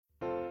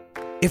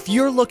If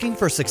you're looking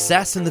for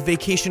success in the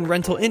vacation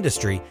rental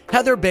industry,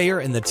 Heather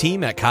Bayer and the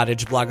team at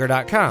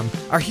cottageblogger.com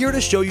are here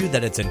to show you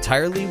that it's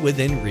entirely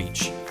within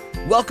reach.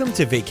 Welcome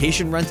to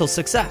Vacation Rental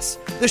Success,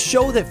 the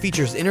show that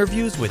features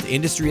interviews with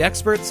industry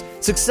experts,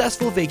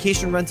 successful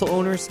vacation rental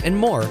owners, and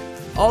more,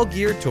 all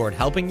geared toward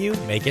helping you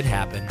make it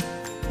happen.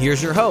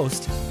 Here's your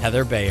host,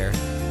 Heather Bayer.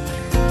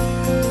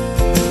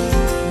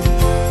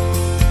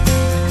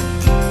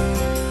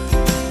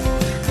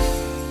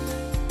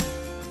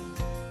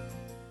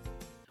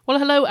 Well,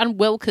 hello and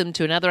welcome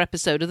to another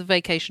episode of the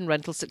Vacation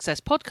Rental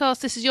Success Podcast.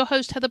 This is your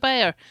host, Heather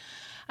Bayer,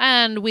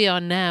 and we are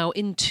now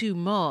into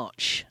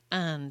March,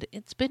 and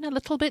it's been a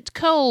little bit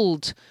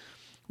cold.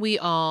 We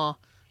are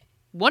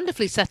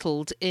wonderfully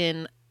settled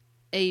in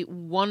a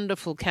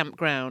wonderful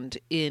campground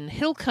in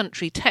Hill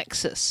Country,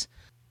 Texas.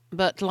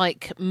 But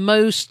like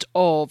most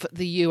of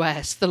the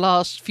US, the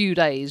last few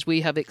days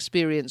we have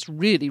experienced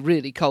really,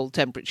 really cold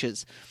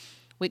temperatures,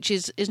 which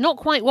is not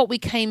quite what we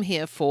came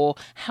here for.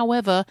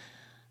 However,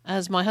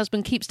 as my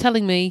husband keeps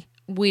telling me,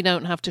 we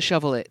don't have to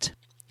shovel it.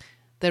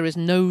 There is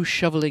no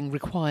shoveling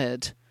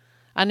required.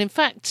 And in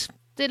fact,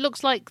 it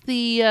looks like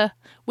the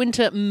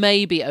winter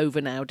may be over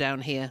now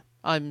down here.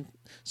 I'm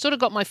sort of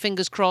got my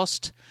fingers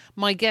crossed.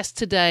 My guest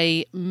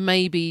today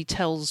may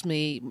tell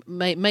me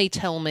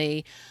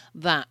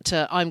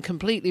that I'm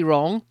completely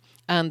wrong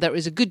and there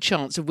is a good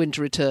chance of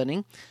winter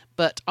returning.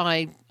 But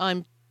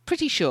I'm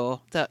pretty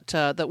sure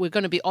that we're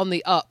going to be on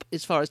the up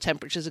as far as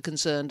temperatures are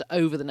concerned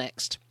over the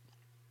next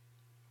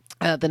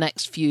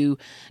few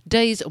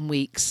days and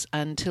weeks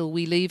until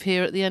we leave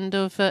here at the end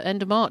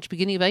of March,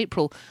 beginning of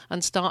April,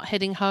 and start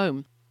heading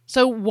home.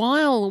 So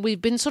while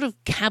we've been sort of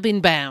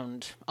cabin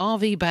bound,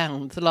 RV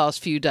bound the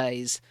last few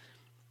days,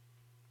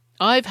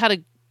 I've had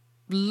a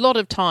lot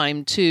of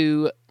time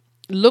to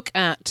look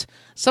at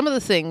some of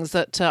the things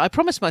that I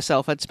promised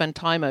myself I'd spend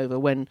time over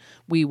when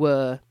we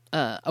were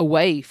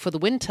away for the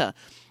winter.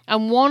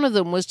 And one of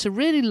them was to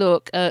really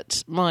look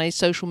at my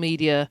social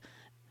media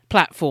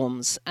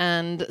platforms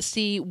and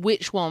see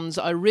which ones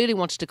I really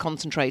wanted to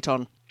concentrate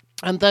on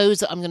and those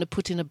that I'm going to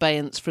put in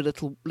abeyance for a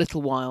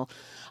little while.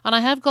 And I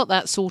have got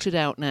that sorted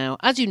out now.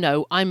 As you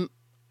know,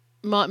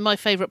 my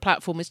favourite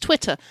platform is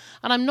Twitter,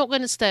 and I'm not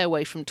going to stay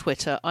away from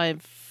Twitter.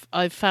 I've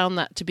found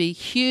that to be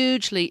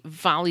hugely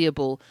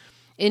valuable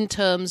in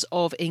terms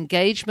of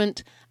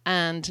engagement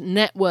and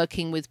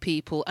networking with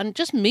people and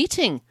just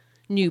meeting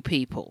new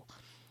people,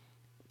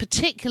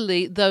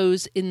 particularly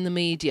those in the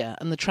media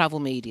and the travel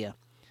media.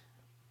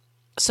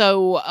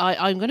 So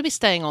I'm going to be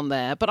staying on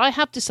there, but I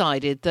have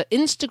decided that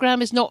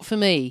Instagram is not for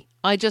me.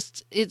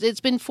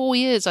 It's been 4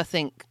 years, I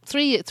think,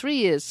 3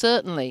 years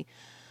certainly,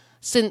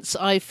 since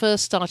I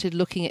first started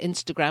looking at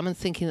Instagram and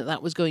thinking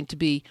that was going to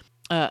be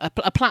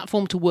a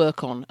platform to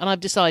work on. And I've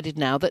decided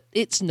now that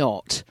it's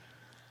not.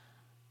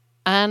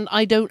 And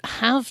I don't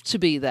have to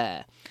be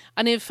there.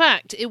 And in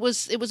fact, it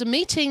was a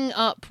meeting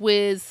up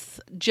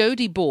with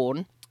Jody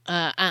Bourne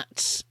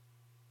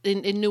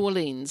in New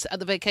Orleans at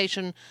the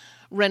Vacation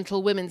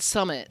Rental Women's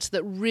Summit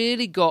that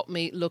really got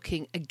me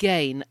looking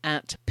again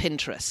at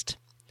Pinterest.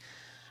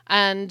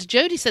 And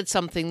Jody said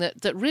something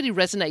that really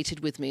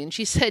resonated with me. And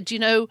she said, you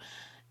know,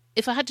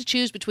 if I had to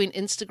choose between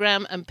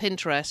Instagram and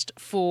Pinterest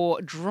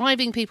for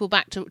driving people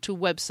back to a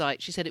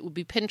website, she said it would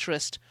be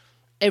Pinterest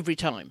every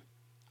time.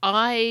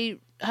 I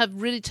have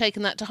really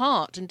taken that to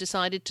heart and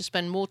decided to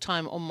spend more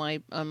time on my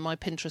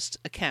Pinterest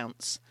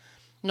accounts.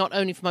 Not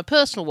only for my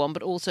personal one,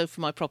 but also for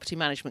my property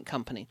management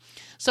company.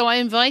 So I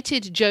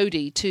invited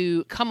Jody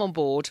to come on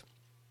board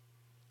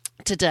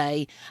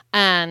today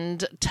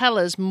and tell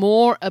us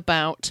more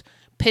about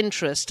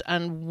Pinterest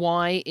and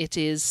why it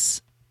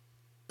is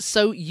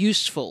so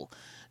useful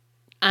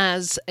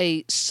as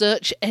a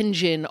search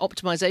engine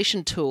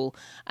optimization tool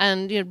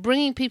and, you know,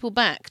 bringing people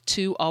back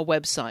to our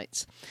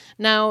websites.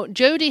 Now,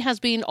 Jody has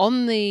been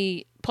on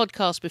the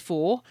podcast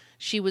before.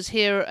 She was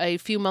here a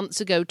few months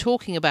ago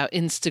talking about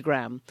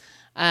Instagram.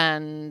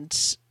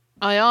 And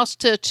I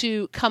asked her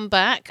to come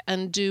back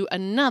and do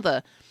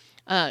another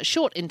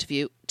short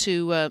interview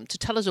to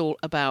tell us all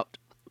about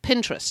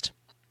Pinterest.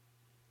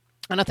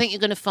 And I think you're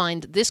going to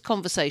find this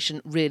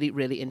conversation really,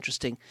 really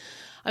interesting.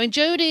 I mean,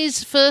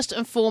 Jody's first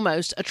and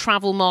foremost a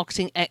travel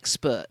marketing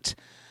expert.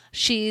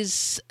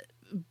 She's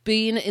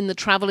been in the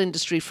travel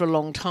industry for a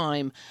long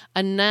time,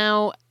 and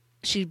now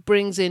she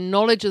brings in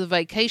knowledge of the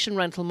vacation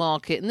rental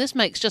market, and this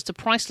makes just a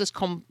priceless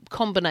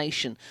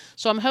combination.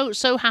 So I'm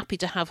so happy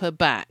to have her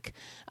back.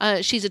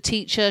 She's a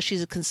teacher,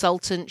 she's a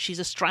consultant, she's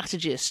a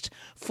strategist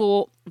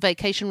for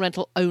vacation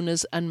rental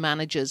owners and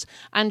managers,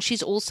 and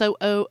she's also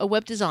a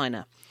web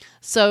designer.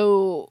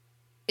 So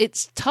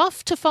it's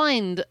tough to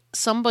find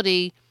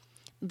somebody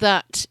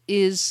that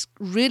is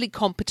really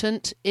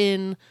competent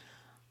in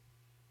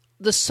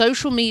the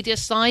social media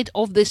side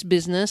of this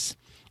business,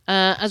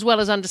 as well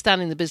as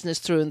understanding the business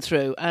through and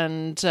through.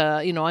 And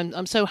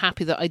I'm so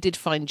happy that I did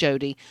find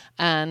Jody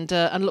and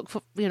look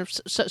for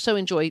so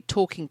enjoy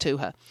talking to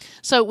her.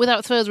 So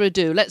without further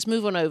ado, let's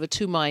move on over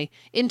to my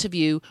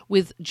interview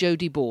with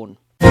Jody Bourne.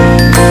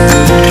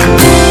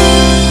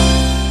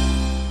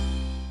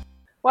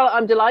 Well,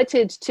 I'm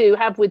delighted to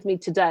have with me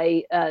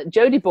today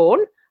Jodie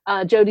Bourne.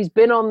 Jodie's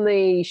been on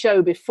the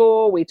show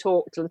before. We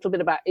talked a little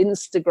bit about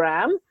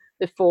Instagram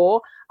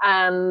before,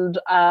 and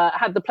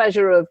had the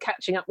pleasure of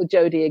catching up with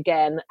Jodie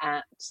again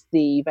at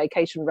the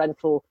Vacation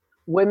Rental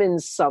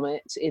Women's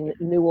Summit in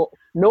New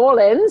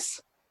Orleans.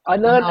 I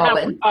learned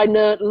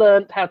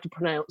how to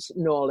pronounce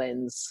New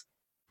Orleans.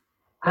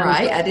 And,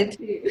 right, I did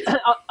too.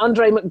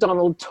 Andre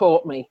McDonald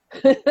taught me.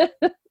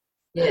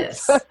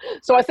 Yes.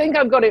 So I think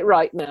I've got it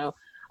right now.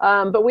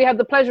 But we had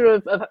the pleasure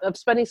of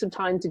spending some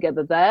time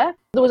together there.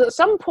 There was at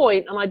some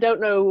point, and I don't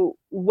know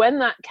when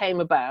that came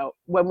about,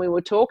 when we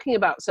were talking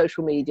about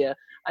social media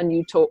and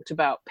you talked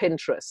about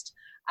Pinterest.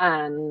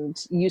 And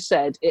you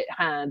said it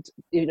had,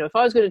 if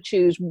I was going to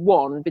choose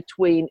one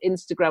between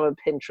Instagram and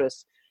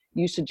Pinterest,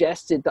 you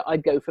suggested that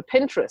I'd go for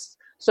Pinterest.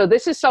 So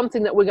this is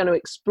something that we're going to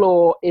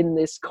explore in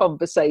this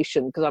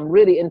conversation, because I'm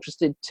really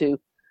interested to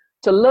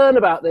learn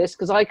about this,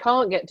 because I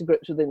can't get to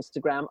grips with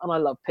Instagram and I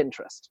love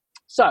Pinterest.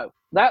 So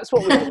that's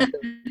what we're going to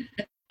do.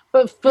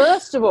 But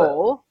first of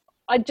all,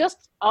 I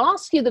just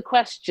ask you the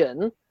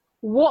question,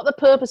 what the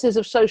purposes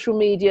of social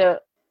media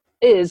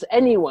is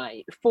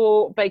anyway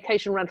for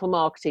vacation rental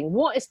marketing.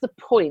 What is the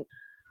point?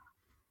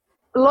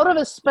 A lot of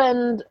us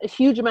spend a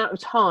huge amount of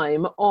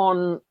time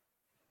on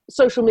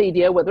social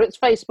media, whether it's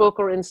Facebook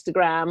or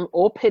Instagram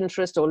or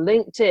Pinterest or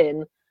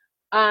LinkedIn,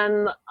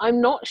 and I'm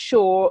not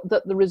sure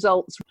that the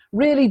results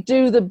really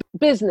do the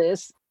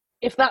business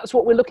if that's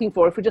what we're looking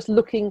for, if we're just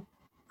looking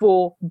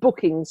for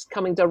bookings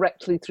coming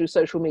directly through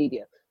social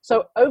media.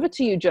 So over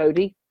to you,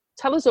 Jodie.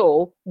 Tell us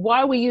all, why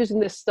are we using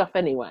this stuff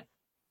anyway?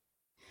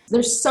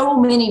 There's so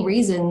many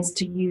reasons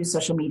to use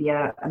social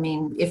media. I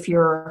mean, if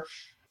you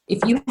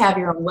have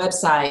your own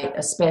website,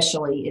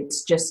 especially,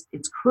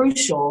 it's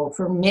crucial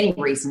for many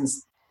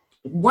reasons.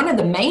 One of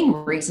the main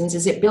reasons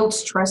is it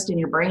builds trust in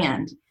your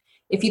brand.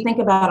 If you think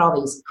about all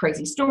these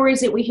crazy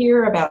stories that we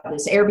hear about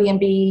this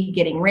Airbnb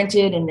getting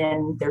rented and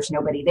then there's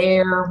nobody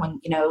there when,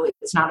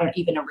 it's not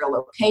even a real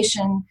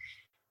location,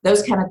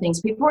 those kind of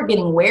things, people are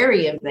getting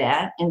wary of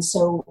that. And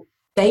so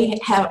they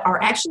are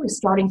actually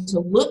starting to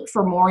look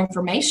for more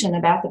information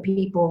about the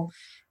people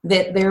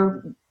that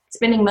they're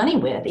spending money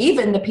with,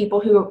 even the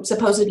people who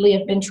supposedly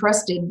have been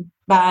trusted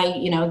by,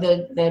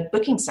 the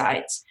booking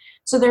sites.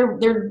 So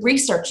they're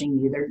researching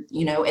you.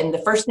 And the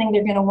first thing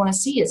they're going to want to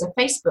see is a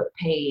Facebook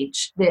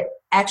page that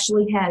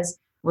actually has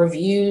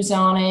reviews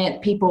on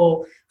it,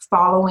 people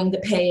following the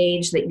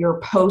page, that you're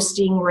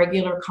posting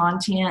regular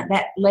content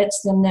that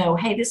lets them know,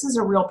 hey, this is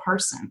a real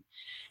person.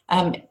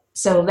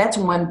 So that's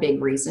one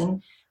big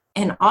reason.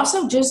 And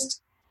also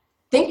just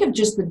think of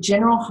just the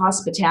general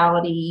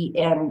hospitality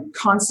and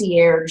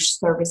concierge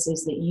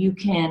services that you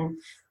can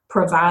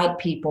provide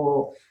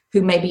people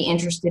who may be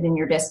interested in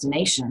your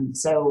destination.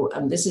 So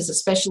this is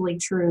especially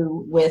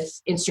true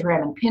with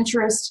Instagram and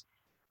Pinterest,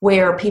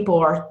 where people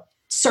are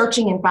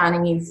searching and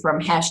finding you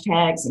from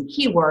hashtags and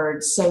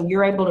keywords. So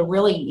you're able to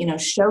really,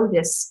 show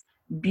this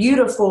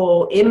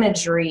beautiful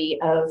imagery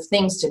of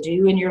things to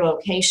do in your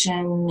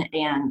location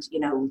and,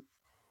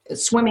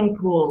 swimming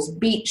pools,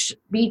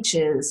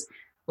 beaches,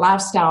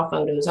 lifestyle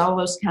photos, all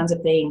those kinds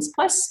of things.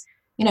 Plus,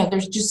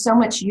 there's just so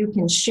much you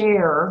can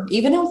share,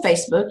 even on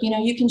Facebook.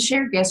 You can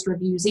share guest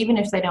reviews, even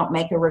if they don't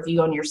make a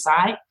review on your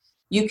site.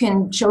 You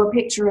can show a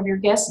picture of your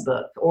guest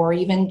book, or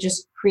even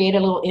just create a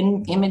little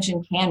image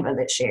in Canva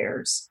that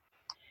shares.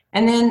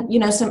 And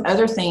then, some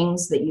other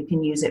things that you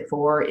can use it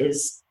for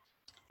is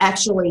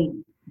actually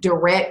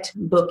direct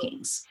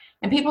bookings.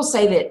 And people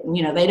say that,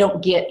 they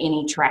don't get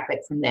any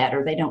traffic from that,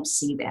 or they don't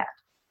see that.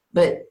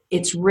 But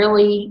it's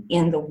really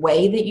in the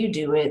way that you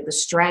do it, the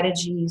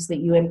strategies that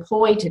you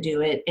employ to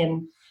do it,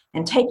 and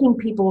taking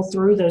people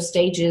through those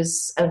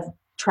stages of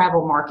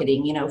travel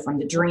marketing, from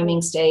the dreaming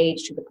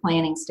stage to the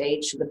planning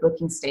stage to the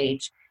booking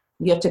stage.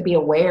 You have to be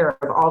aware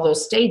of all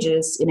those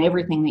stages in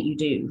everything that you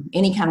do,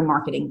 any kind of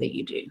marketing that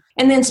you do.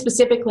 And then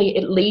specifically,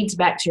 it leads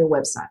back to your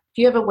website. If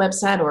you have a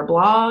website or a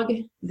blog,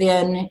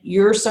 then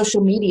your social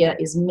media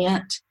is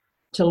meant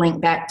to link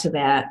back to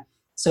that.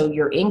 So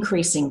you're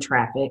increasing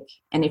traffic.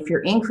 And if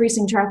you're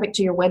increasing traffic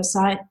to your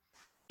website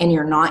and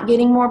you're not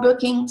getting more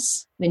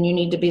bookings, then you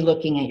need to be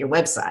looking at your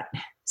website.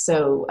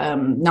 So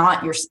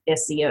not your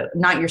SEO,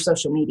 not your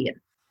social media.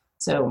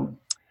 So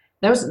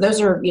those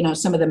are,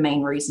 some of the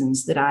main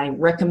reasons that I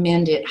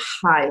recommend it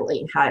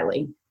highly,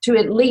 highly, to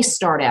at least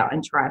start out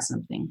and try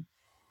something.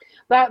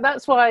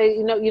 That's why,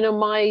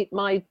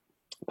 my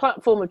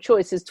platform of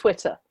choice is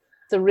Twitter.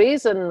 The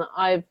reason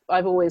I've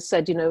always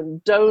said,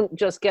 don't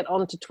just get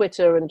onto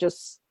Twitter and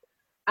just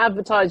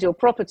advertise your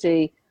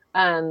property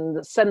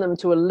and send them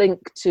to a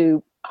link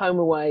to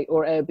HomeAway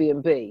or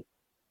Airbnb.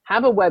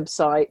 Have a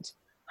website,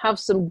 have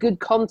some good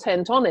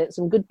content on it,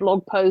 some good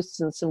blog posts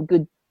and some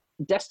good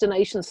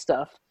destination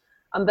stuff,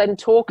 and then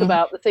talk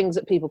about the things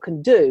that people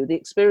can do, the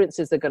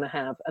experiences they're going to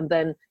have, and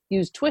then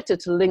use Twitter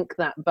to link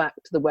that back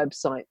to the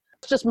website.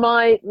 It's just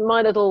my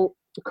little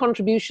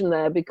contribution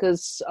there,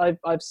 because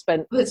I've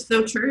spent it's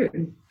so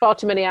true far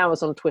too many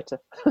hours on Twitter.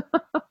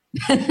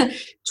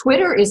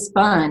 Twitter is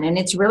fun, and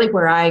it's really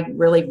where I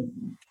really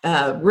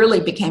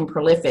really became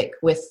prolific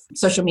with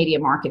social media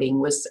marketing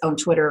was on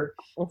Twitter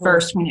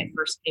first when it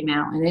first came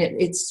out. And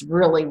it's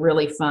really,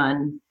 really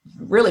fun.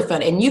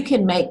 And you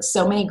can make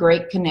so many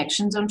great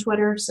connections on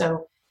Twitter.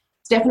 So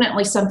it's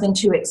definitely something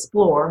to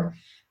explore.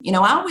 You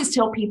know, I always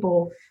tell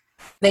people,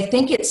 they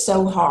think it's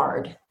so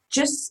hard.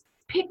 Just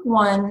pick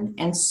one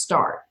and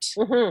start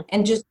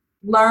and just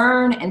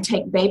learn and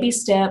take baby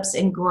steps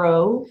and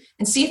grow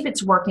and see if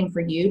it's working for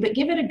you, but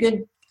give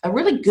it a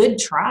really good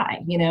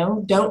try. You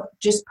know, don't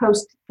just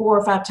post 4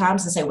 or 5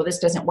 times and say, well, this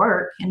doesn't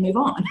work, and move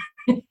on.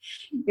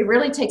 It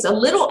really takes a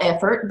little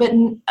effort, but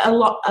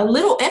a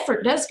little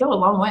effort does go a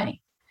long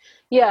way.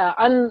 Yeah.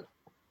 And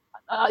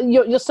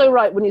you're so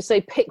right when you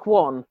say pick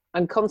one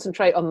and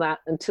concentrate on that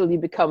until you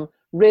become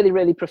really,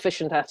 really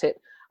proficient at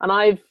it. And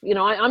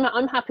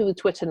I'm happy with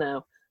Twitter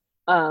now.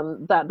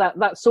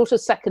 That's sort of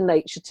second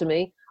nature to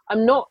me.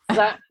 I'm not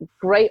that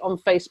great on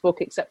Facebook,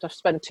 except I've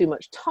spent too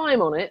much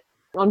time on it,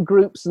 on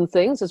groups and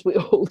things, as we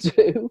all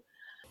do.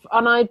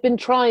 And I've been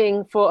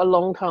trying for a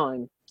long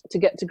time to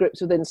get to grips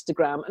with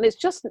Instagram, and it's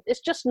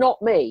just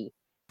not me.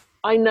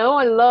 I know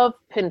I love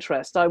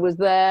Pinterest. I was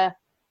there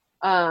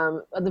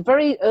at the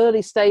very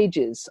early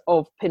stages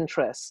of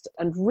Pinterest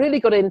and really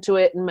got into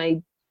it and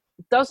made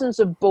dozens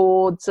of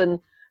boards, and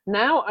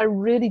now I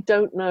really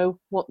don't know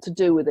what to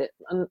do with it.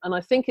 And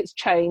I think it's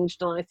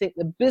changed, and I think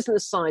the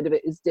business side of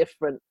it is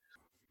different.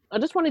 I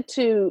just wanted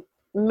to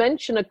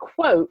mention a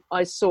quote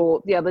I saw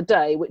the other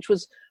day, which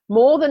was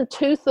more than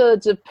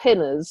 2/3 of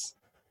pinners,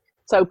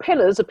 so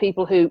pinners are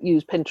people who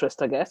use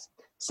Pinterest, I guess,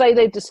 say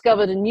they've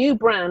discovered a new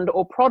brand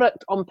or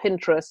product on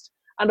Pinterest,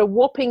 and a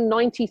whopping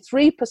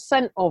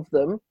 93% of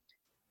them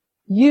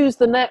use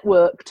the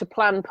network to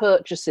plan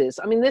purchases.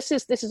 I mean, this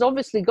is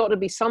obviously got to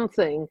be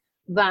something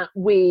that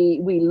we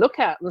look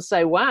at and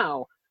say,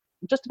 wow,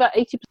 just about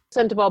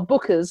 80% of our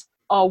bookers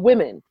are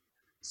women.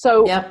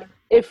 So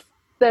if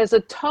there's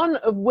a ton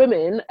of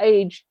women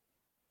aged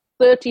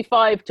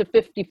 35 to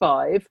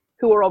 55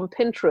 who are on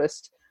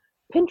Pinterest,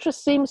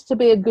 Pinterest seems to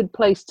be a good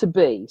place to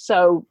be.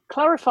 So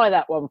clarify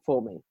that one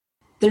for me.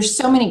 There's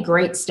so many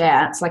great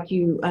stats, like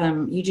you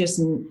just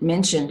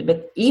mentioned,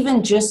 but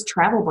even just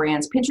travel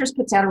brands. Pinterest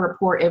puts out a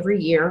report every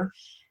year,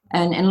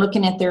 and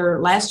looking at their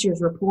last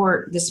year's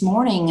report this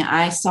morning,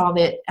 I saw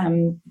that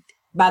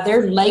by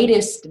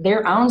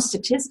their own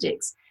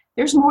statistics,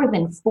 there's more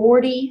than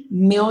 40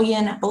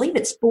 million, I believe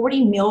it's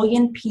 40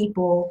 million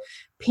people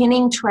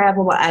pinning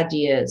travel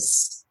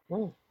ideas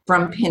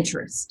from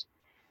Pinterest.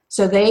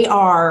 So they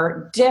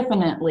are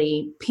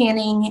definitely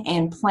pinning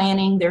and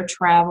planning their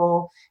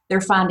travel.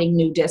 They're finding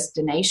new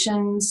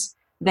destinations.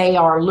 They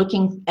are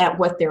looking at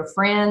what their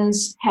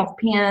friends have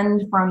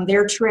pinned from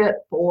their trip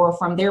or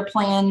from their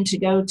plan to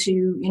go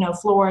to,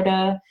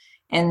 Florida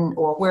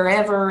or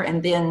wherever.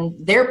 And then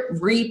they're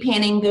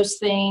repinning those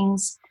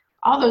things.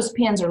 All those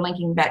pins are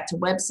linking back to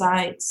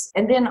websites.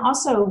 And then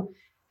also,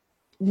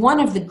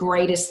 one of the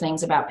greatest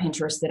things about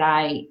Pinterest that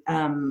I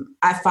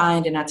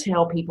find, and I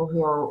tell people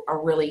who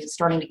are really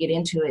starting to get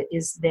into it,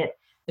 is that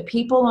the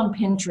people on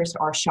Pinterest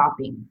are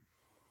shopping.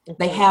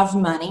 They have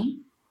money.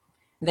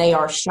 They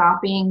are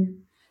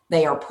shopping.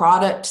 They are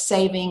product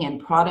saving and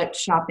product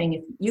shopping.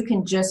 If you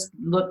can just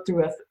look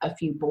through a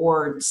few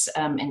boards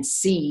and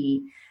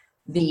see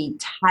the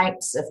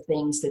types of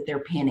things that they're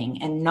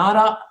pinning,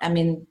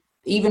 and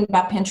even by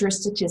Pinterest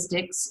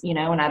statistics,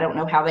 and I don't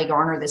know how they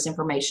garner this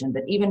information,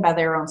 but even by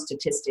their own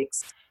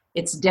statistics,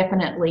 it's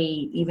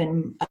definitely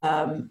even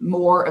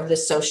more of the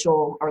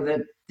social or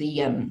the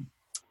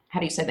how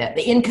do you say that?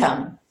 The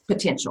income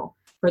potential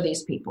for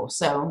these people.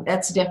 So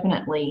that's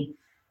definitely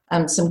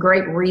some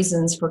great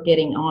reasons for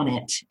getting on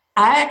it.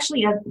 I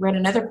read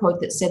another quote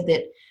that said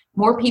that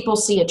more people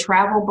see a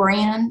travel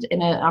brand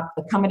and an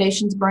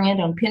accommodations brand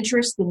on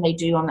Pinterest than they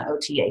do on the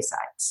OTA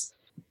sites.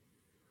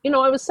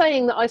 I was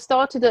saying that I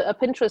started a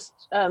Pinterest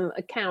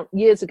account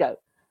years ago,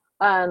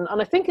 and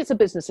I think it's a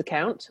business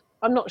account.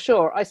 I'm not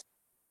sure.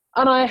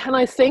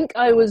 I think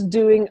I was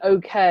doing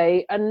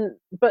okay,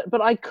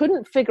 but I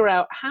couldn't figure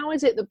out how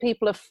is it that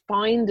people are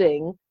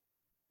finding.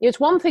 It's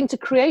one thing to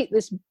create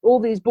all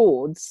these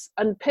boards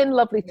and pin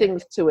lovely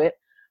things to it,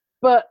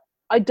 but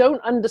I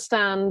don't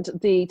understand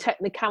the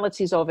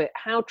technicalities of it,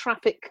 how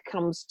traffic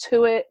comes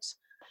to it.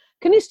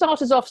 Can you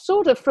start us off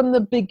sort of from the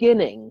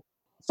beginning?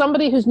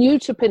 Somebody who's new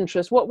to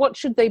Pinterest, what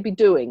should they be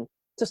doing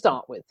to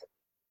start with?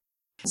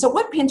 So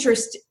what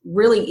Pinterest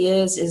really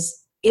is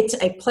it's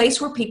a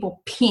place where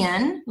people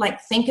pin, like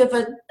think of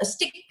a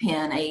stick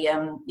pin,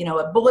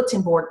 a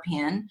bulletin board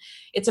pin.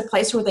 It's a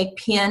place where they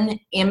pin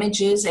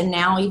images and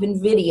now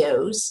even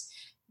videos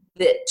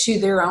to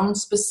their own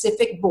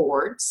specific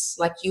boards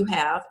like you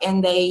have,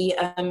 and they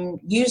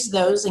use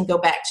those and go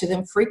back to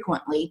them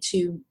frequently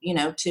to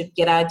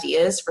get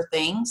ideas for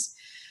things.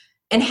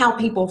 And how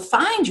people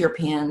find your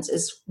pins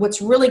is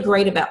what's really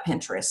great about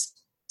Pinterest.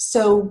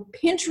 So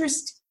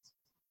Pinterest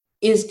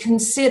is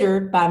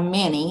considered by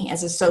many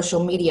as a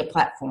social media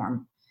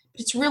platform,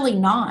 but it's really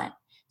not.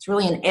 It's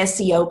really an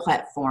SEO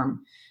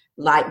platform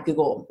like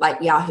Google,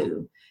 like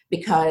Yahoo.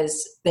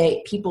 because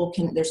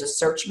there's a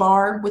search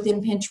bar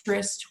within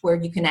Pinterest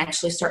where you can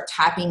actually start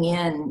typing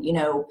in,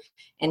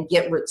 and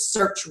get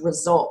search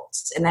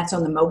results. And that's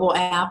on the mobile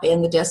app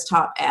and the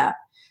desktop app.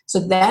 So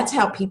that's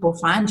how people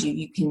find you.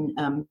 You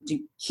can do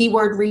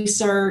keyword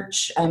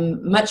research,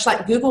 much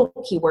like Google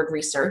keyword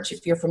research,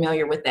 if you're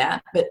familiar with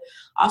that, but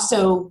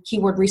also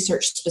keyword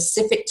research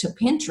specific to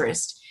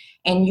Pinterest.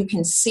 And you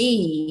can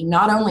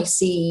not only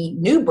see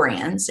new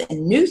brands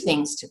and new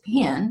things to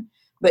pin,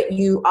 but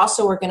you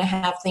also are going to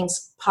have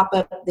things pop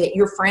up that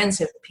your friends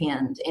have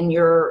pinned and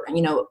your,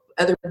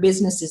 other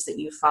businesses that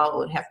you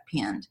followed have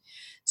pinned.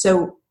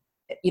 So,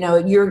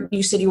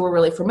 you said you were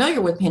really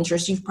familiar with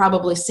Pinterest. You've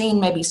probably seen,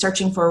 maybe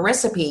searching for a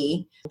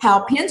recipe,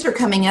 how pins are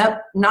coming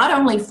up, not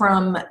only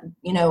from,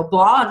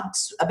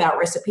 blogs about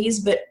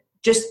recipes, but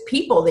just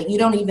people that you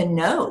don't even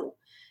know.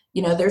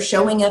 They're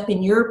showing up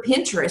in your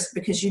Pinterest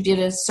because you did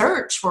a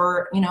search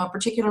for, a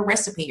particular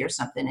recipe or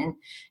something.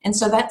 And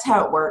so that's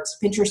how it works.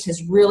 Pinterest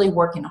is really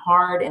working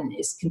hard and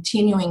is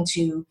continuing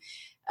to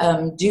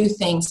do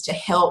things to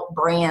help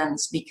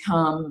brands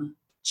become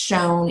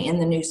shown in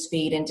the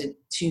newsfeed, and to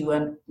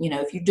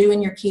if you're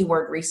doing your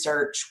keyword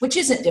research, which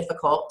isn't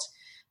difficult,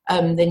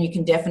 then you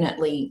can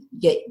definitely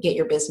get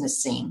your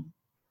business seen.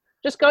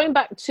 Just going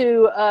back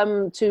to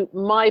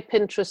my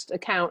Pinterest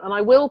account, and I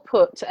will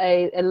put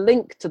a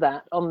link to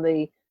that on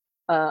the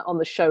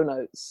show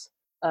notes,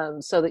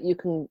 so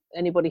that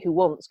anybody who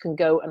wants can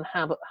go and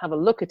have a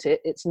look at it.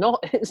 It's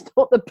not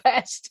the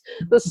best.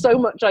 There's so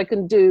much I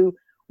can do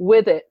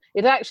with it.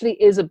 It actually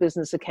is a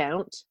business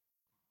account.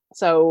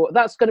 So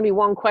that's going to be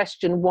one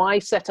question: why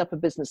set up a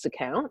business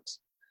account?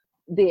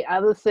 The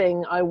other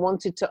thing I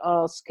wanted to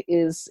ask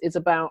is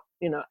about,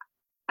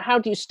 how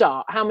do you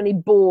start? How many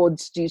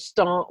boards do you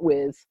start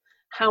with?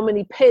 How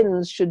many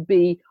pins should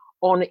be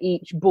on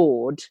each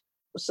board?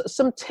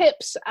 Some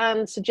tips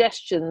and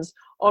suggestions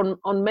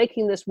on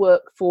making this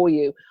work for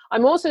you.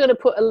 I'm also going to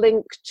put a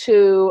link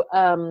to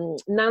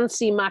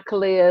Nancy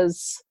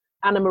McAleer's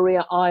Anna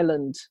Maria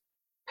Island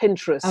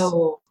Pinterest.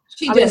 Oh,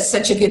 she does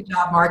such a good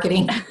job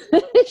marketing.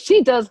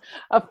 She does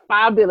a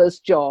fabulous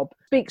job.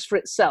 Speaks for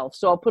itself.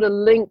 So I'll put a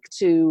link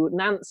to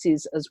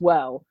Nancy's as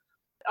well.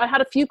 I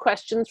had a few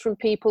questions from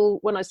people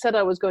when I said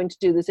I was going to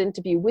do this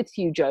interview with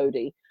you,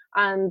 Jody,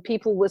 and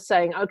people were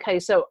saying, okay,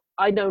 so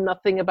I know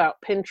nothing about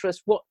Pinterest.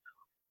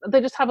 They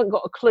just haven't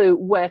got a clue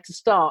where to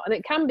start. And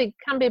it can be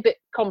a bit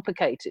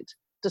complicated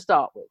to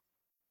start with.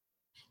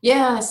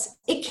 Yes,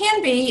 it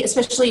can be,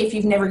 especially if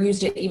you've never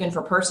used it even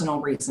for personal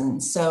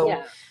reasons. So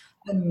yeah.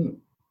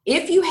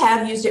 If you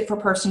have used it for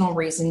personal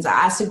reasons,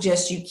 I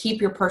suggest you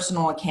keep your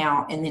personal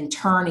account and then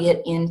turn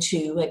it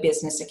into a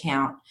business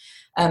account.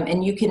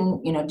 And you can,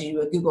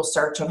 do a Google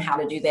search on how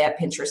to do that.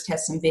 Pinterest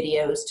has some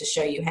videos to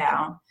show you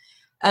how.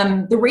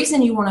 The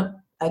reason you want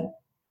a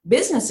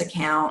business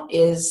account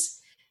is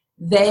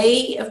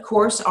they, of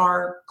course,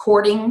 are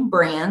courting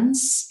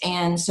brands.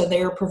 And so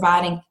they're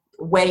providing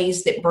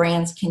ways that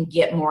brands can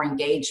get more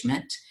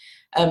engagement.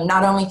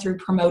 Not only through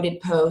promoted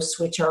posts,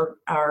 which are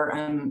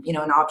an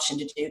option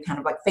to do, kind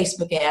of like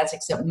Facebook ads,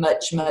 except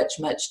much, much,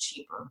 much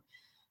cheaper.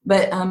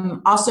 But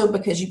also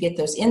because you get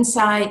those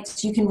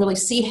insights, you can really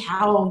see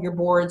how your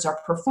boards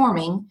are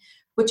performing,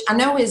 which I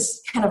know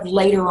is kind of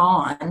later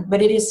on,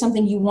 but it is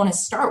something you want to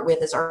start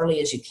with as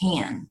early as you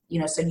can,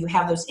 so you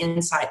have those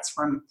insights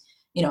from,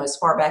 as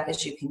far back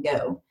as you can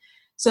go.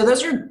 So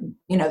those are,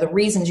 the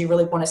reasons you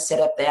really want to set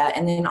up that.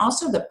 And then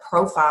also the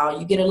profile,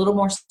 you get a little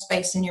more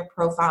space in your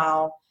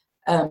profile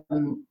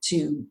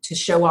to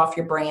show off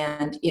your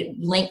brand. It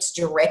links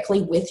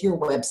directly with your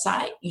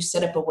website. You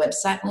set up a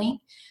website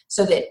link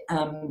so that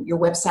your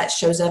website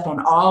shows up on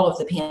all of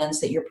the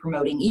pins that you're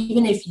promoting.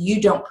 Even if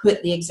you don't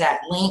put the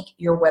exact link,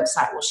 your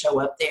website will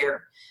show up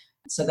there.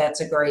 So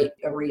that's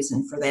a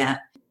reason for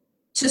that.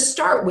 To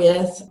start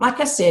with, like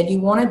I said,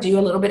 you want to do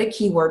a little bit of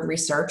keyword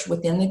research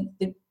within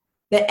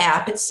the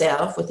app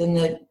itself, within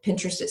the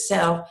Pinterest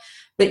itself,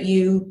 but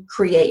you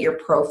create your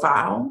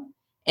profile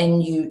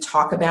and you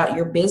talk about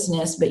your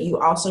business, but you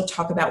also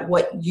talk about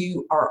what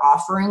you are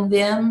offering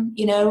them,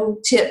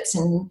 tips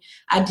and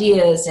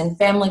ideas and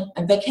family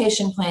and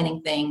vacation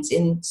planning things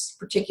in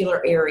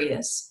particular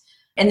areas.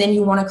 And then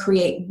you want to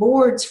create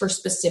boards for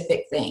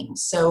specific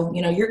things. So,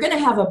 you're going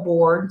to have a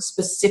board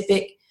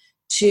specific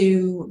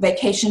to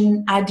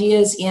vacation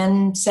ideas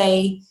in,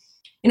 say,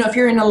 if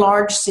you're in a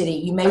large city,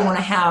 you may want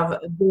to have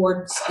a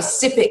board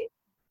specific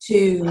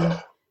to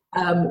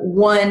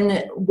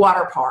one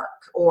water park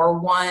or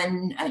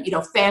one,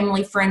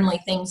 family-friendly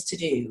things to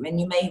do. And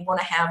you may want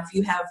to have, if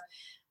you have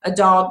a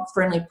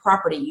dog-friendly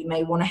property, you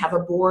may want to have a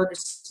board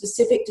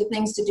specific to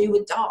things to do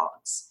with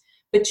dogs.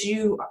 But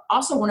you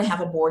also want to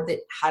have a board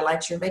that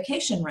highlights your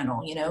vacation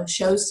rental,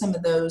 shows some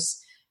of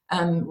those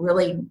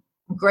really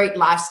great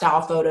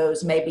lifestyle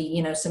photos,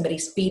 maybe,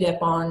 somebody's feet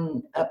up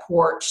on a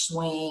porch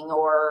swing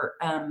or,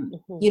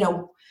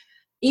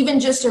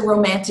 even just a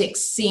romantic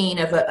scene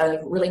of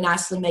a really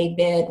nicely made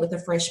bed with a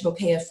fresh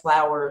bouquet of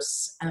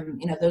flowers.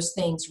 Those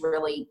things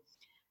really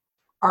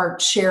are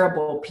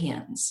shareable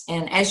pins.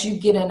 And as you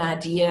get an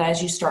idea,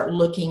 as you start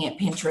looking at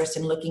Pinterest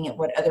and looking at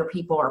what other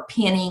people are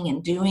pinning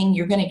and doing,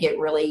 you're going to get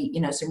really,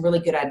 some really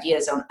good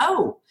ideas on,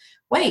 oh,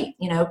 wait,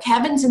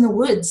 cabins in the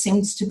woods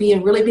seems to be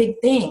a really big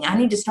thing. I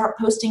need to start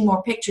posting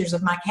more pictures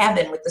of my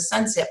cabin with the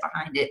sunset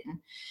behind it and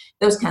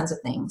those kinds of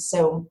things.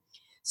 So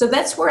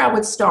that's where I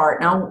would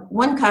start. Now,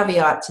 one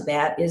caveat to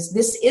that is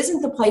this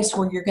isn't the place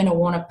where you're going to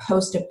want to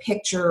post a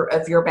picture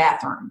of your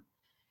bathroom.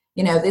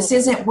 This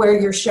isn't where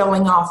you're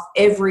showing off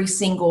every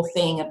single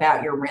thing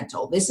about your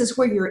rental. This is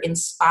where you're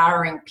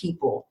inspiring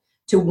people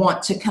to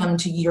want to come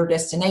to your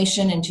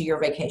destination and to your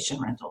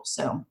vacation rental.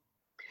 So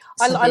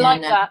I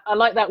like that. I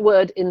like that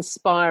word,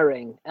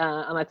 inspiring.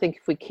 And I think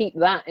if we keep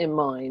that in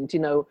mind,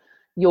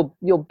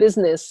 your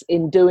business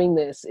in doing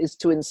this is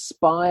to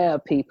inspire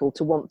people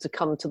to want to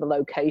come to the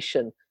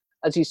location,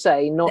 as you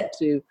say, not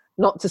to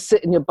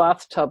sit in your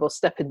bathtub or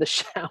step in the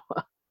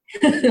shower.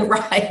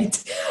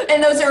 Right.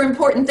 And those are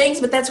important things,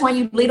 but that's why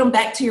you lead them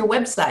back to your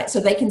website so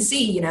they can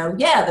see,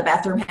 the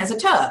bathroom has a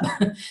tub,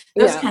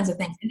 those kinds of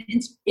things.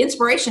 And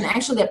inspiration,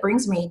 actually, that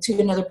brings me to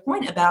another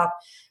point about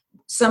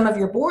some of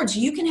your boards.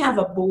 You can have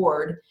a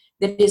board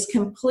that is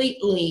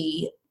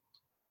completely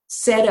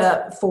set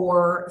up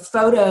for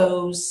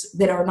photos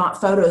that are not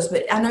photos,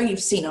 but I know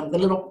you've seen them, the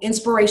little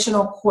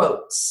inspirational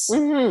quotes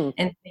and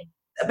things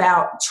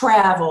about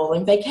travel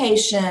and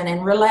vacation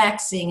and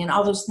relaxing and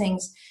all those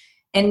things.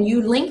 And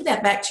you link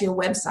that back to your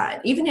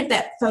website. Even if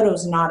that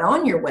photo's not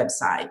on your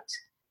website,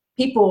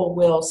 people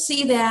will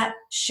see that,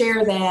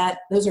 share that.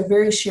 Those are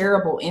very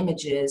shareable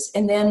images.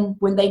 And then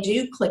when they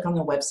do click on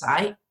the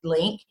website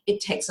link, it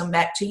takes them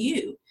back to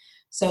you.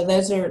 So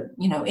those are,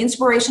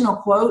 inspirational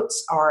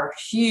quotes are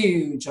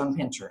huge on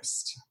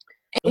Pinterest.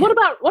 What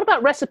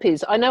about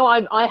recipes? I know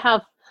I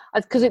have,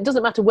 because it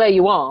doesn't matter where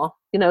you are,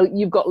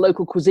 you've got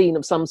local cuisine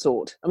of some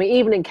sort. I mean,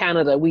 even in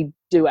Canada, we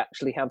do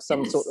actually have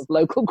some sort of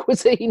local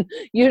cuisine.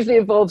 Usually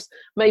involves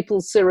maple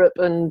syrup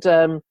and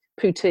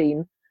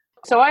poutine.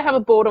 So I have a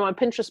board on my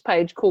Pinterest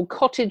page called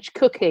Cottage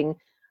Cooking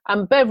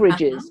and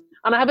Beverages.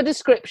 And I have a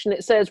description.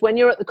 It says, when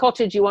you're at the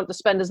cottage, you want to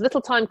spend as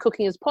little time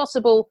cooking as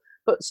possible,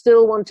 but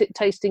still want it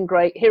tasting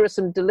great. Here are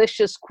some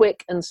delicious,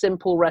 quick and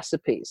simple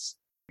recipes.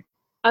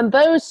 And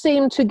those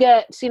seem to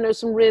get,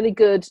 some really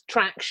good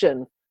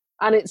traction.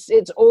 And it's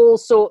all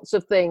sorts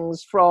of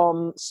things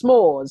from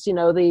s'mores,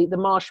 the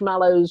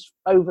marshmallows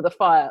over the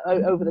fire,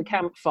 over the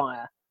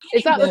campfire.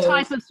 Is that the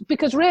type of,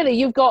 because really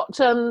you've got,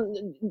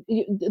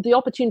 the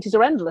opportunities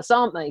are endless,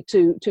 aren't they,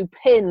 to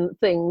pin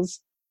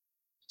things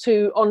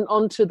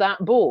onto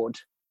that board?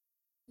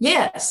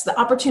 Yes, the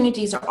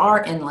opportunities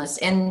are endless.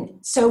 And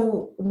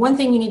so one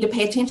thing you need to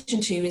pay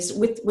attention to is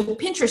with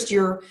Pinterest,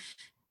 you're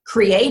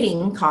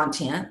creating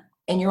content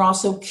and you're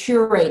also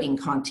curating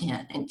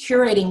content. And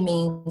curating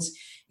means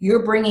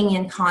you're bringing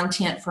in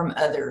content from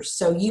others.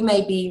 So you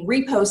may be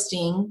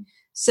reposting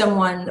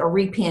someone or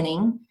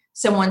repinning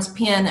someone's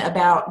pin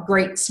about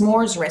great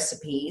s'mores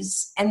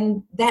recipes,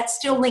 and that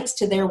still links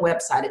to their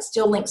website. It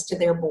still links to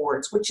their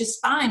boards, which is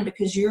fine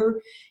because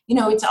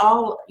it's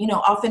all,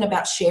 often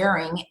about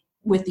sharing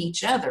with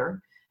each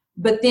other.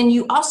 But then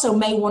you also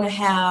may want to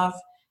have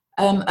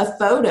a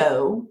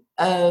photo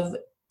of,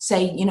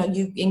 say,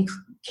 you in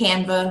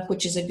Canva,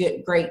 which is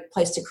a great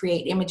place to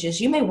create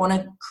images. You may want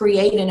to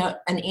create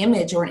an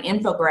image or an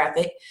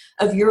infographic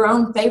of your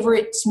own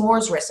favorite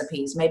s'mores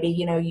recipes. Maybe,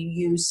 you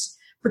use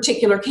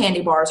particular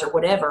candy bars or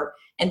whatever.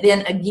 And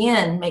then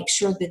again, make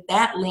sure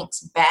that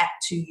links back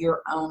to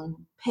your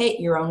own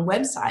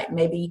website.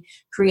 Maybe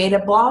create a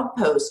blog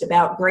post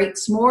about great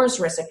s'mores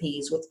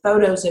recipes with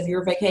photos of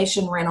your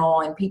vacation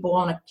rental and people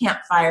on a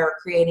campfire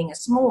creating a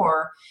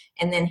s'more.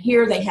 And then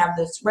here they have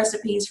those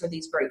recipes for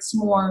these great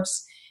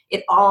s'mores.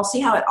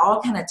 See how it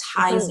all kind of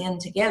ties in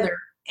together.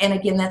 And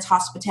again, that's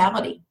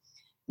hospitality.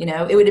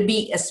 It would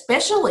be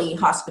especially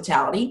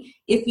hospitality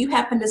if you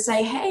happen to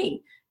say,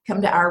 hey,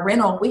 come to our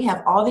rental. We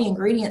have all the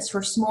ingredients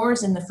for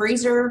s'mores in the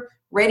freezer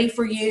ready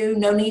for you.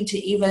 No need to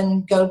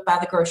even go by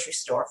the grocery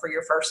store for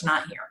your first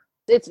night here.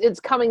 It's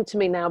coming to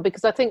me now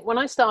because I think when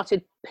I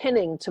started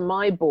pinning to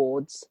my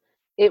boards,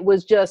 it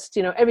was just,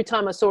 every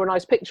time I saw a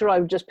nice picture, I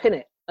would just pin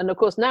it. And of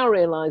course, now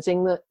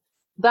realizing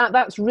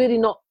that's really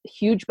not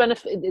huge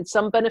benefit. It's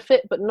some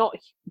benefit, but not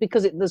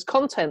because there's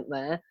content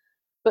there,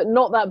 but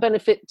not that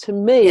benefit to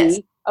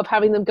me of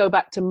having them go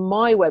back to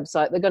my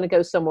website. They're going to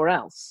go somewhere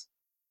else.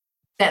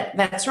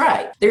 That's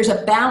right. There's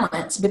a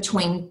balance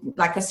between,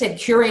 like I said,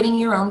 curating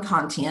your own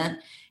content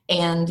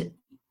and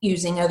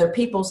using other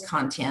people's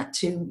content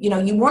to,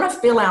 you want to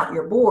fill out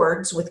your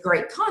boards with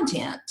great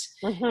content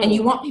and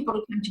you want people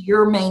to come to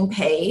your main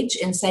page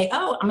and say,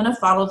 oh, I'm going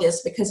to follow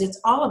this because it's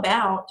all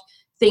about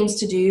things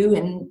to do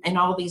and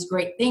all these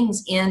great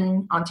things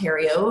in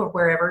Ontario or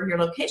wherever your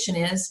location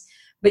is.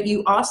 But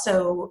you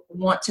also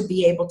want to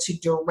be able to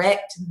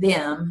direct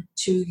them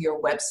to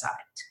your website.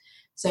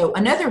 So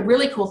another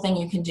really cool thing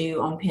you can do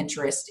on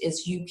Pinterest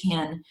is you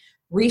can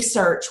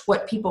research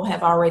what people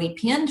have already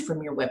pinned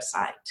from your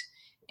website.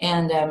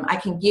 And I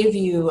can give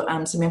you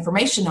some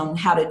information on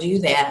how to do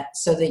that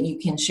so that you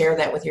can share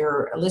that with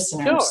your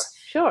listeners.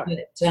 Sure.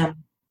 But,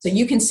 so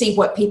you can see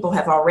what people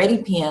have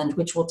already pinned,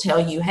 which will tell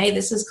you, hey,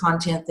 this is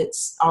content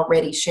that's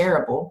already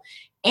shareable.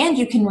 And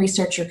you can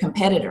research your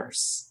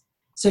competitors.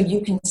 So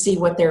you can see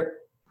what they're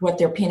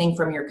pinning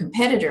from your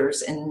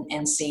competitors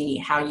and see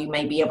how you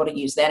may be able to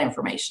use that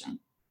information.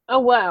 Oh,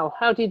 wow.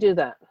 How do you do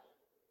that?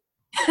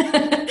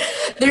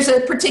 There's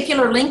a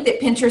particular link that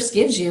Pinterest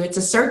gives you. It's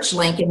a search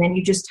link, and then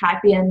you just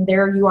type in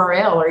their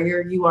URL or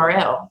your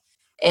URL.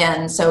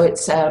 And so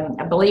it's, I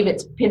believe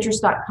it's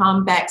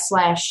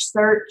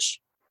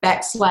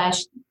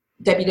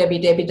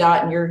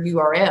pinterest.com/search/www. and your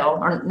URL,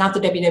 or not the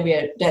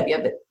www, but,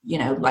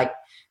 like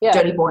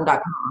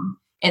jodybourne.com.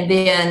 And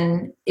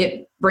then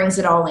it brings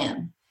it all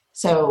in.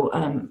 So,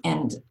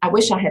 and I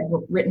wish I had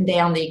written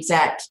down the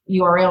exact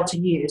URL to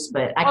use,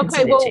 but I can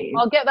send it to you.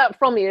 I'll get that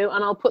from you,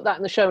 and I'll put that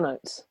in the show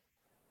notes.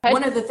 Okay.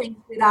 One of the things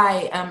that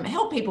I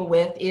help people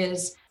with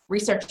is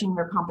researching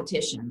their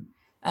competition.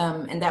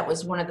 And that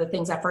was one of the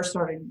things I first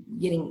started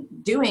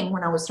doing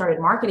when I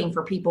started marketing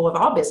for people of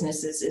all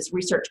businesses, is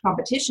research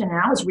competition. And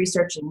I was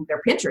researching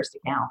their Pinterest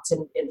accounts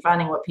and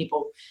finding what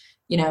people,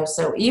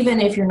 so even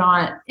if you're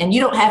not, and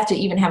you don't have to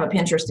even have a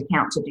Pinterest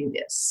account to do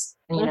this.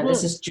 And,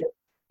 this is just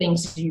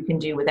things you can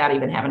do without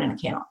even having an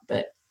account.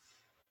 But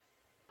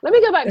let me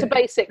go back to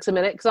basics a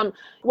minute, because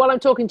while I'm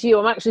talking to you,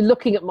 I'm actually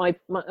looking at my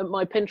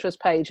Pinterest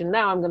page, and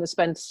now I'm going to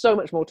spend so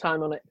much more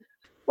time on it.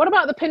 What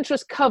about the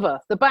Pinterest cover,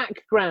 the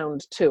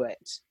background to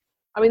it?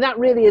 I mean, that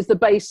really is the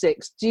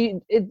basics.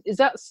 Is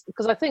that,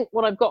 because I think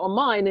what I've got on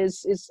mine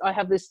is I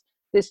have this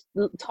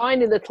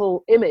tiny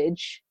little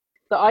image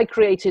that I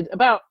created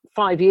about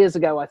 5 years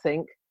ago, I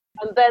think,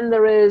 and then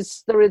there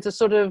is a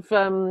sort of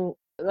a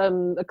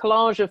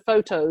collage of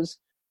photos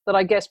that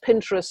I guess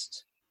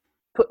Pinterest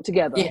put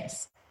together.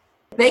 Yes.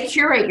 They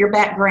curate your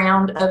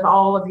background of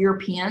all of your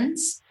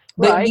pins,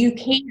 but right. You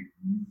can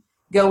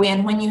go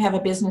in when you have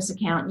a business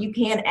account. You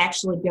can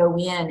actually go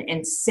in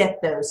and set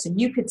those. So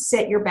you could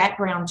set your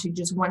background to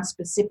just one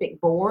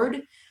specific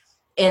board,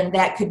 and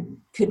that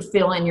could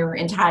fill in your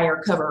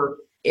entire cover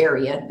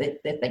area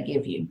that they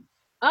give you.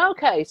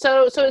 Okay,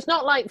 so it's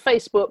not like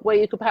Facebook, where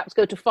you could perhaps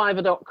go to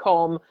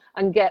Fiverr.com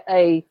and get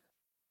a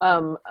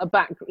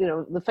back,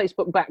 the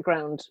Facebook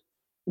background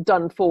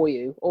done for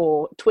you,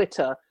 or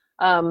Twitter.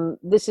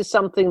 This is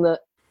something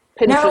that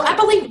Pinterest. No, I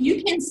believe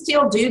you can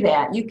still do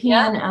that. You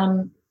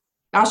can.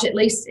 Gosh, at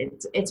least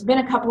it's been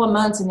a couple of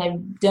months, and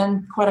they've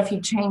done quite a few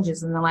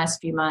changes in the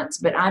last few months.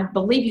 But I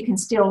believe you can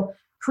still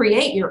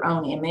create your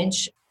own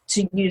image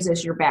to use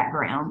as your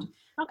background.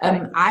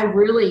 Okay. I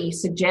really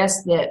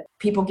suggest that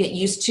people get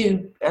used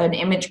to an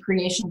image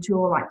creation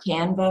tool like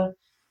Canva,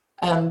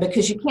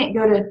 because you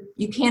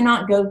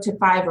cannot go to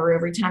Fiverr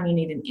every time you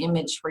need an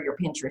image for your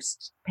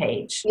Pinterest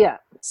page. Yeah.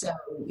 So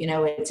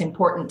it's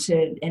important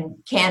and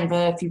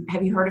Canva.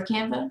 Have you heard of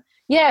Canva?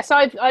 Yes,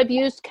 I've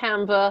used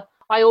Canva.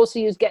 I also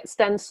use Get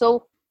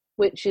Stencil,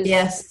 which is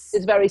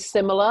very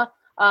similar.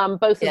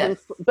 Both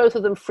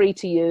of them free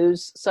to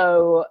use.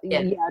 So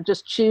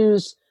just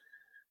choose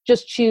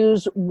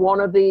one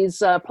of these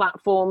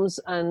platforms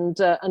and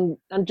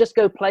just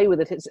go play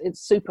with it. It's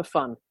super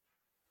fun.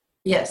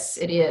 Yes,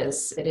 it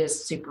is. It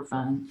is super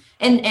fun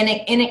and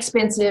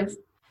inexpensive.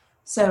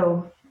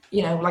 So,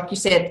 like you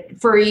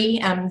said, free.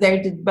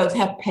 They both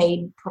have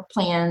paid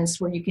plans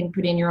where you can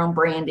put in your own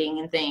branding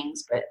and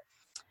things, but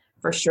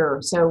for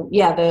sure. So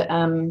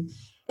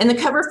and the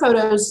cover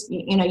photos,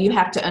 you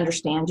have to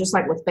understand, just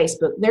like with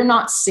Facebook, they're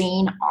not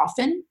seen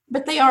often,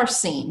 but they are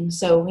seen.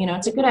 So,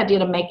 it's a good idea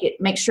to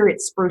make sure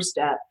it's spruced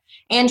up.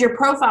 And your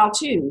profile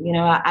too.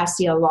 I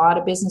see a lot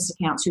of business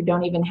accounts who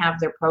don't even have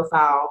their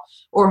profile,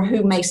 or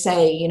who may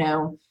say,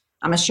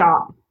 I'm a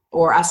shop,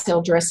 or I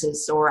sell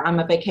dresses, or I'm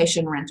a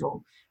vacation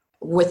rental,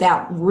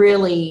 without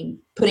really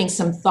putting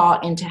some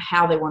thought into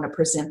how they want to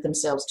present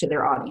themselves to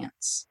their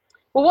audience.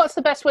 Well, what's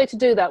the best way to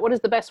do that? What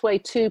is the best way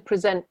to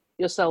present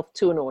yourself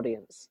to an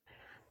audience?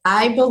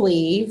 I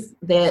believe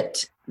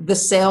that the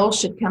sale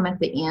should come at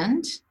the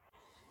end.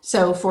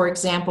 So, for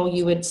example,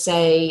 you would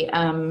say,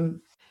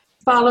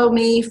 follow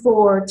me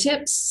for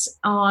tips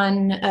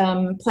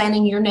on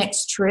planning your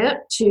next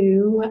trip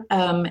to,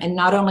 and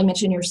not only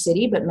mention your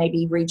city, but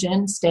maybe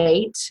region,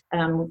 state,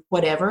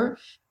 whatever.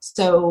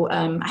 So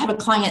I have a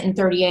client in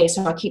 30A,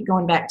 so I keep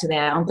going back to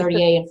that, on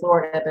 30A in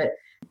Florida, but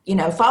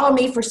follow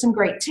me for some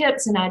great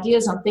tips and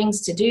ideas on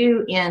things to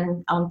do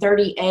on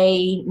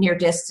 30A near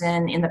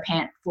Destin in the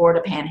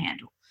Florida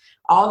Panhandle.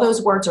 All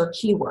those words are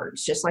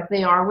keywords, just like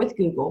they are with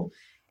Google,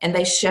 and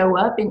they show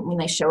up when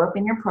they show up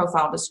in your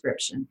profile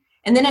description.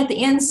 And then at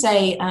the end,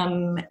 say,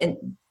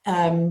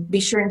 be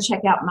sure and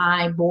check out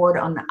my board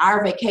on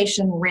our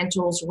vacation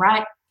rentals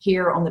right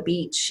here on the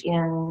beach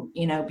in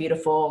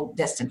beautiful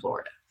Destin,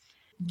 Florida.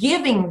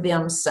 Giving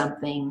them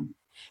something.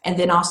 And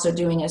then also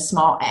doing a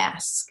small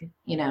ask,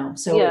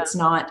 so it's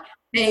not,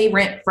 hey,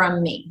 rent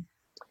from me.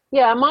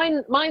 Yeah,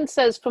 mine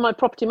says for my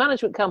property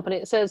management company,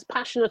 it says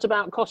passionate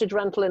about cottage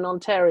rental in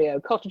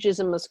Ontario, cottages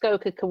in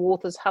Muskoka,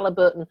 Kawarthas,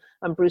 Haliburton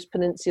and Bruce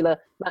Peninsula,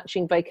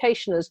 matching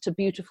vacationers to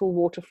beautiful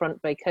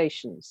waterfront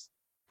vacations.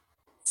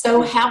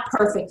 So how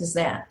perfect is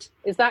that?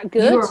 Is that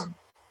good?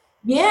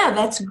 Yeah,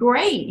 that's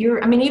great.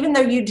 Even though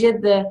you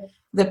did the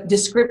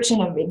description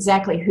of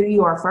exactly who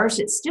you are first,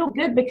 it's still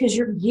good because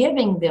you're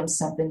giving them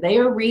something. They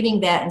are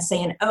reading that and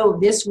saying, oh,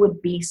 this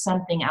would be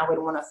something I would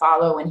want to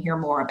follow and hear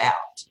more about.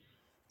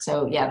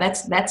 So yeah,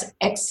 that's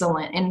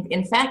excellent. And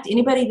in fact,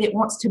 anybody that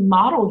wants to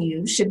model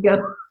you should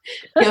go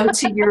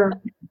to your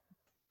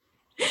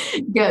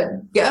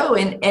go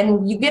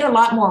and you get a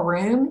lot more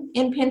room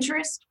in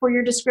Pinterest for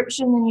your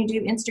description than you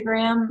do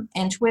Instagram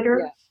and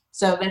Twitter. Yeah.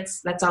 So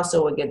that's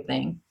also a good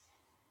thing.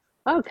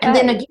 Okay. And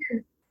then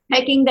again,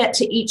 taking that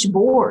to each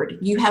board,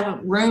 you have a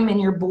room in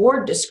your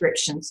board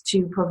descriptions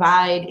to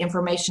provide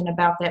information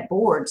about that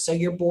board. So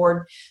your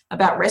board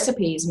about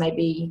recipes may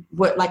be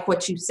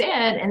what you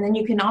said, and then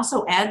you can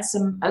also add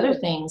some other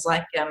things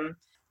like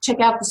check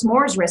out the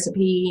s'mores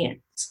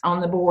recipe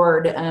on the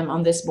board,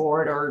 on this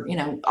board, or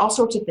all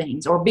sorts of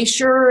things. Or be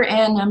sure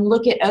and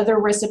look at other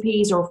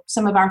recipes or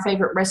some of our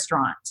favorite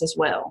restaurants as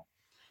well.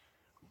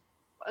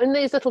 In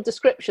these little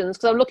descriptions,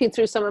 because I'm looking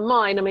through some of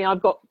mine,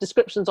 I've got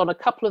descriptions on a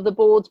couple of the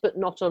boards, but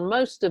not on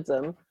most of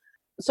them.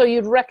 So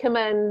you'd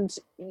recommend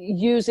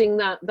using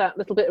that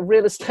little bit of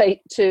real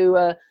estate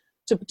to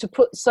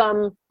put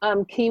some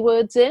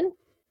keywords in?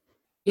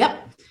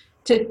 Yep,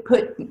 to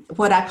put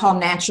what I call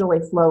naturally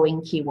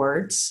flowing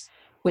keywords,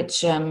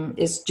 which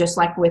is just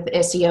like with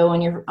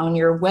SEO on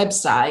your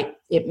website.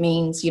 It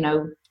means,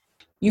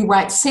 you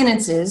write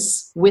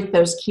sentences with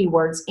those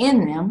keywords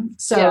in them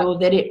so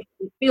that it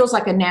feels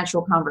like a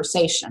natural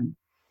conversation.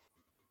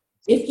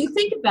 If you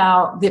think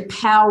about the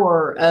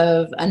power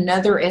of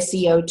another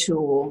SEO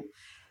tool,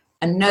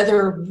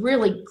 another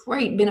really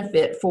great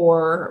benefit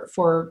for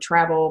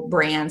travel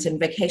brands and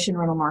vacation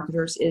rental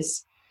marketers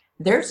is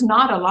there's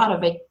not a lot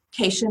of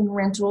vacation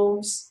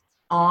rentals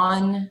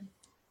on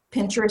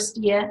Pinterest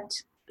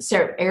yet.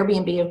 So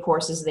Airbnb, of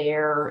course, is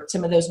there,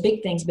 some of those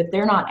big things, but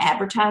they're not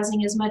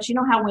advertising as much. You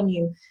know how when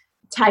you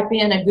type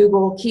in a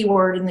Google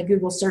keyword in the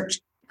Google search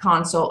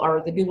console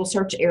or the Google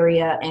search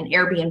area and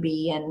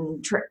Airbnb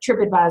and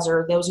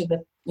TripAdvisor, those are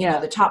the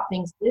top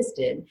things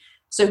listed.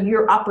 So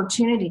your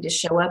opportunity to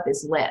show up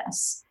is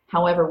less.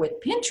 However, with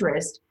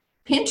Pinterest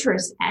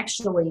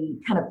actually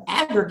kind of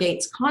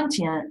aggregates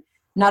content,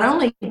 not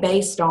only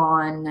based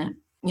on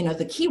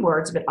the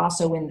keywords, but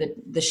also in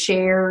the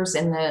shares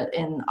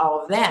and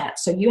all of that.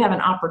 So you have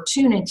an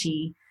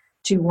opportunity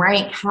to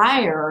rank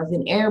higher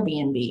than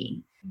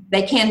Airbnb.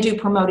 They can do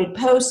promoted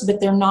posts, but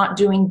they're not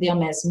doing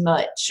them as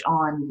much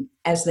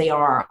as they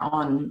are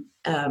on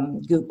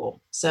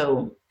Google.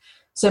 So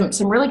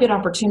some really good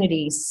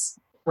opportunities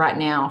right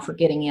now for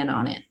getting in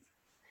on it.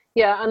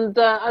 Yeah, and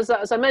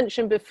as I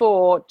mentioned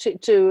before,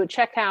 to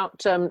check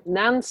out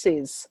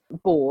Nancy's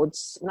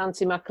boards,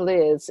 Nancy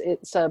McAleer's,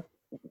 it's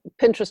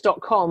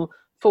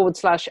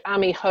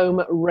pinterest.com/AMI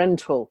Home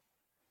Rental,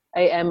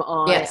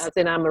 AMI, yes, as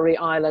in Anne-Marie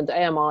Island,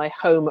 AMI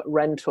Home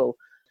Rental.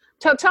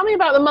 Tell me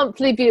about the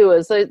monthly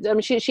viewers.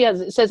 She has,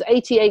 it says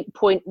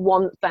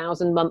 88.1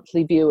 thousand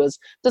monthly viewers.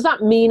 Does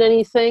that mean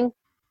anything?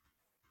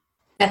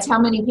 That's how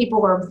many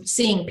people are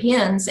seeing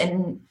pins,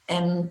 and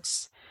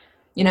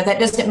that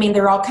doesn't mean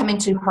they're all coming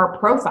to her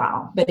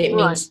profile, but it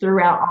means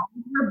throughout all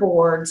of her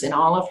boards and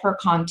all of her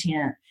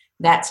content,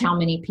 that's how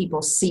many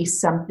people see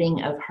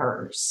something of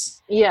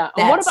hers. Yeah.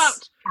 And what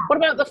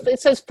about it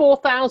says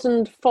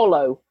 4,000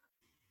 follow.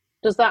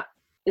 That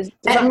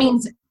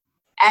means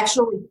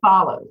actually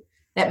follow.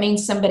 That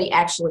means somebody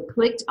actually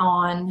clicked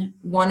on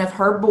one of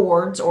her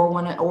boards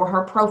or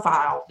her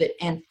profile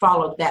and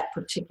followed that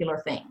particular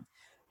thing.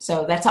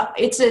 So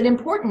it's an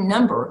important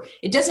number.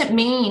 It doesn't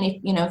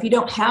mean if you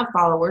don't have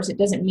followers, it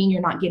doesn't mean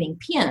you're not getting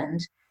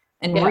pinned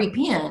and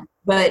repinned,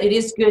 but it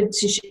is good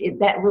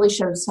that really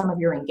shows some of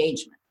your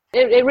engagement.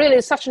 It really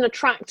is such an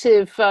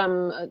attractive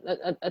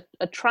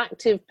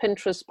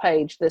Pinterest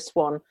page, this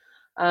one.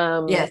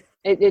 Yes.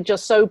 It's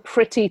just so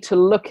pretty to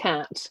look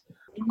at.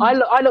 Mm-hmm.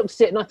 I looked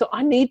at it and I thought,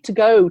 I need to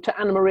go to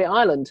Anne-Marie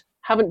Island.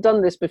 Haven't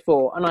done this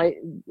before. And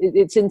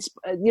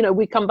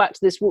we come back to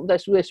this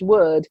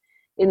word,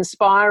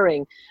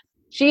 inspiring.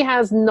 She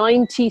has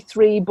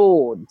 93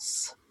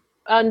 boards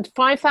and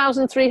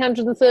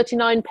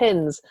 5,339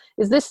 pins.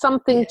 Is this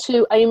something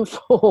to aim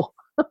for?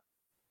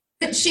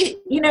 But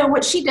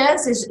what she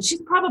does is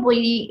she's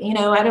probably,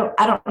 I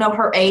don't know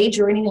her age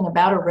or anything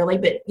about her really,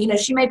 but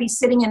she may be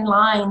sitting in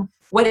line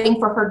waiting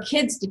for her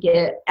kids to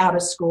get out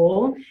of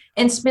school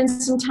and spend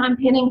some time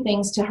pinning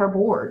things to her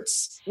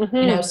boards.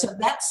 Mm-hmm. So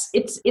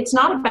it's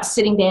not about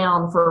sitting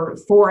down for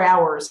 4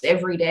 hours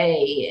every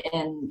day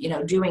and,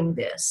 doing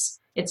this.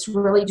 It's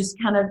really just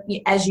kind of,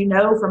 as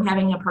from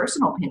having a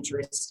personal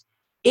Pinterest,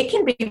 it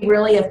can be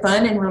really a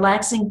fun and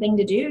relaxing thing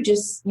to do.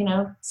 Just,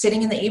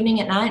 sitting in the evening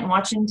at night and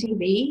watching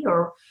TV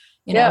or,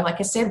 like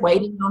I said,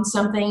 waiting on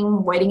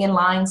something, waiting in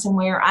line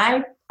somewhere.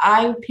 I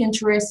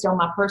Pinterest on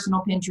my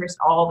personal Pinterest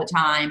all the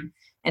time.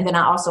 And then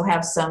I also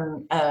have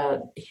some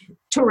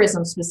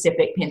tourism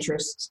specific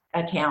Pinterest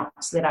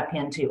accounts that I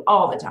pin to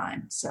all the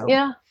time. So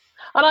yeah,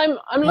 and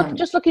I'm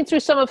just looking through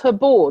some of her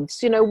boards.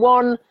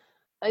 One,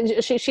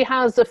 she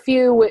has a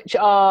few which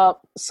are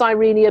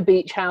Cyrenia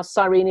Beach House,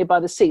 Cyrenia by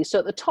the Sea. So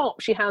at the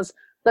top she has,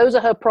 those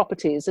are her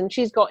properties, and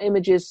she's got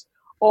images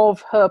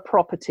of her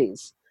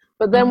properties.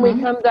 But then we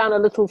come down a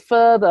little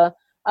further.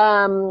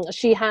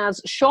 She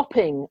has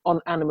shopping on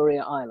Anna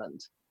Maria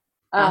Island.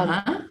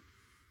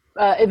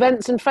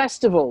 Events and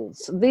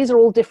festivals. These are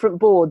all different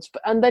boards.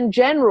 And then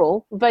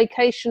general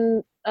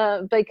vacation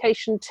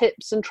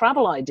tips and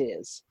travel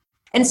ideas.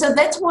 And so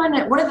that's one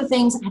of the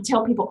things I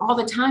tell people all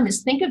the time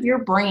is think of your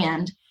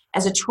brand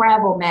as a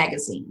travel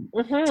magazine.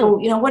 So,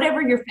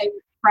 whatever your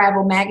favorite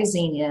travel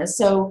magazine is.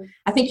 So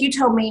I think you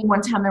told me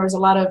one time there was a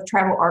lot of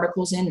travel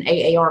articles in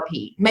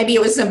AARP. Maybe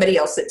it was somebody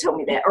else that told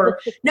me that. Or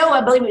no,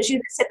 I believe it was you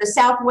that said the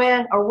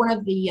Southwest or one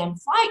of the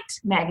flight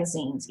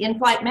magazines,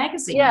 in-flight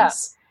magazines. Yeah.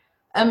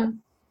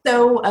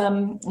 So,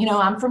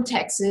 I'm from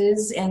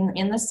Texas, and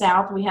in the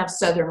South, we have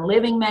Southern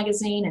Living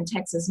Magazine and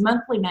Texas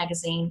Monthly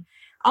Magazine.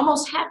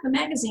 Almost half the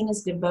magazine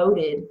is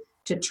devoted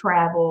to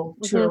travel,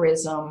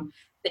 tourism,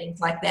 things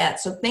like that.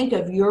 So think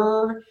of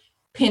your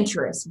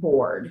Pinterest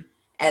board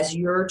as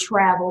your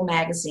travel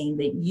magazine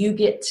that you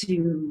get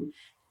to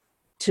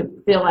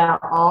fill out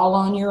all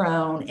on your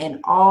own, and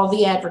all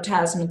the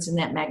advertisements in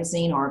that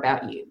magazine are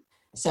about you.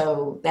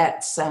 So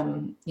that's,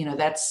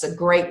 that's a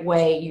great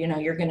way,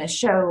 you're going to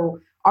show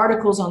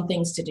articles on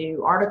things to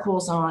do,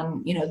 articles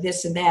on,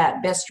 this and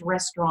that, best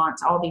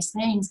restaurants, all these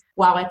things,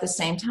 while at the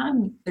same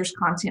time, there's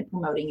content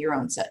promoting your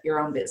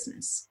own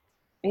business.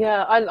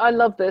 Yeah, I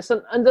love this.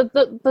 And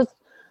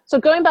so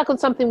going back on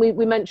something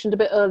we mentioned a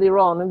bit earlier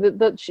on, and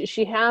that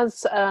she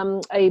has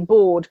a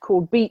board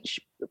called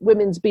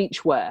Women's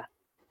Beachwear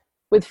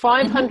with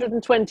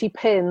 520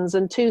 pins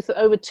and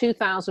over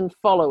 2,000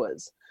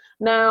 followers.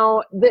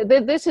 Now,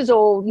 this is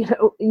all,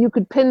 you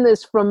could pin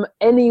this from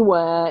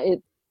anywhere,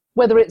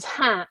 whether it's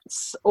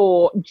hats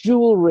or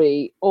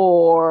jewelry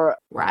or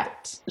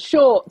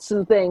shorts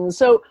and things.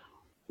 So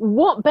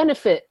what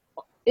benefit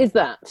is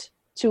that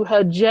to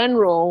her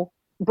general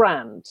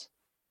brand?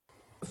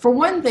 For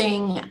one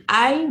thing,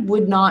 I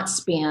would not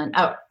spend,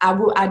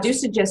 I do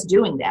suggest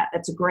doing that.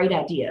 That's a great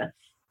idea.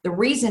 The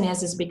reason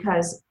is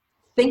because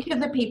think of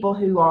the people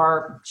who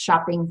are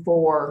shopping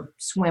for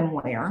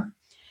swimwear,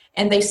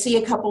 and they see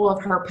a couple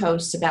of her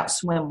posts about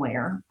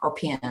swimwear or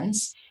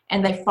pins,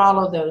 and they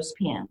follow those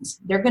pins.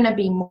 They're going to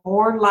be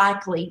more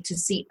likely to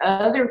see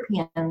other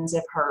pins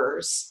of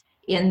hers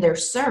in their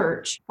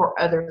search for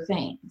other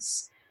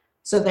things.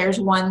 So that's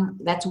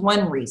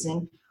one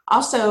reason.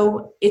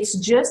 Also, it's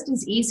just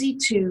as easy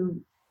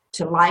to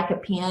like a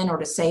pin or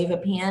to save a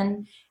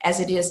pin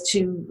as it is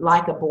to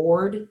like a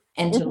board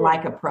and to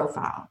like a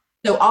profile.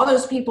 So all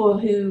those people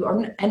who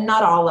are, and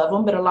not all of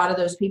them, but a lot of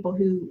those people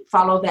who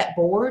follow that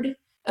board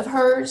of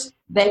hers,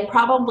 they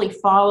probably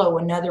follow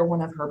another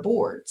one of her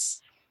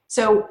boards.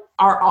 So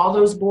are all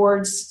those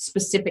boards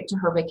specific to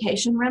her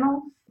vacation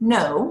rental?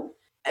 No.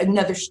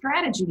 Another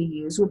strategy to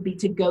use would be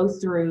to go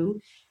through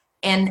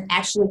and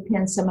actually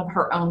pin some of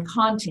her own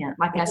content.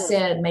 Like I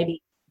said,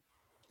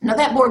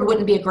 that board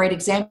wouldn't be a great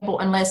example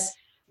unless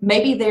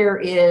maybe there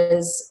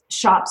is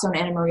shops on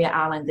Anna Maria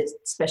Island that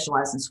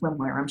specialize in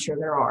swimwear. I'm sure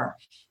there are.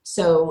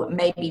 So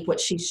maybe what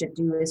she should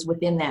do is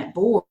within that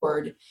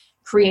board,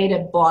 create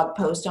a blog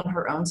post on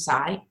her own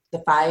site, the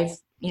 5,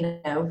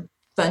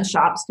 fun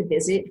shops to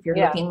visit if you're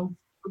looking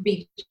for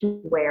beach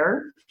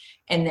wear,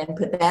 and then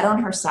put that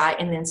on her site.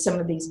 And then some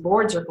of these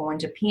boards are going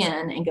to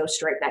pin and go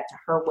straight back to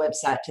her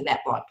website to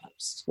that blog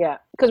post. Yeah,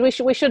 because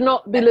we should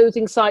not be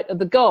losing sight of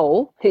the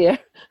goal here,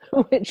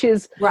 which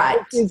is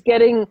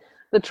getting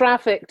the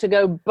traffic to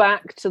go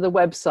back to the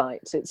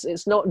website.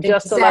 It's not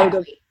just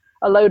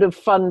a load of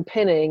fun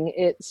pinning.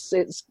 It's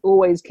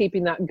always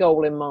keeping that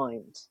goal in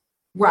mind.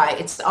 Right.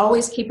 It's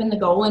always keeping the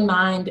goal in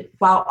mind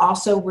while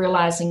also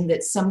realizing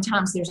that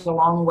sometimes there's a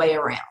long way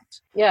around.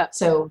 Yeah.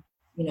 So,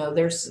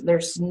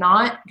 there's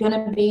not going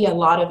to be a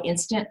lot of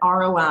instant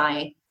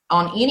ROI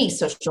on any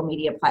social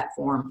media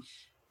platform,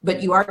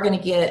 but you are going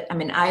to get,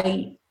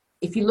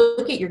 if you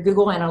look at your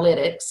Google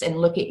Analytics and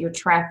look at your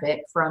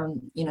traffic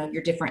from,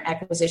 your different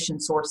acquisition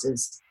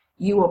sources,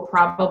 you will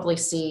probably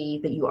see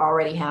that you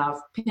already have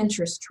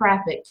Pinterest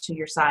traffic to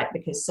your site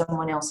because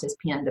someone else has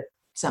pinned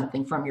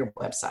something from your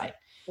website.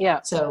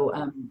 Yeah. So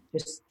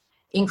just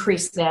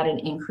increase that, and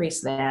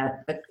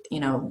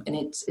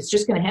it's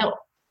just going to help.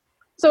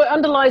 So it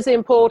underlies the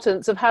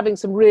importance of having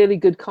some really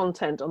good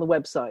content on the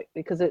website,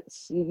 because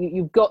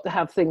you've got to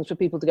have things for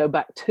people to go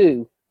back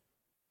to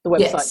the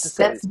website to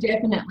see. That's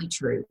definitely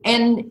true.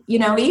 And,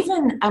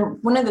 even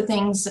one of the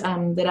things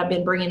that I've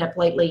been bringing up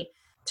lately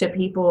to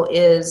people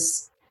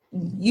is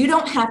you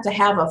don't have to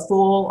have a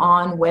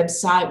full-on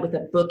website with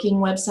a booking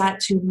website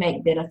to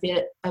make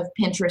benefit of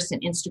Pinterest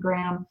and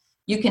Instagram.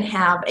 You can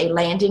have a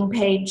landing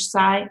page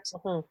site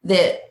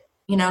that,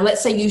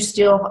 let's say you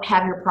still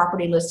have your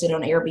property listed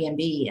on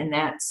Airbnb, and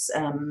that's,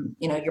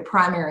 your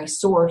primary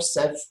source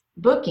of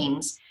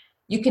bookings.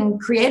 you can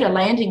create a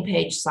landing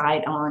page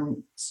site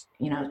on,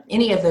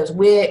 any of those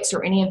Wix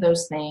or any of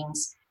those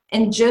things,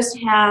 and just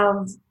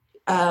have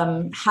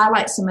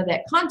highlight some of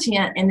that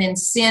content and then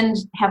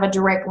have a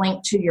direct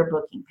link to your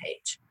booking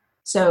page.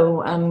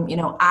 So,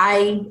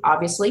 I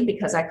obviously,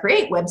 because I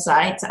create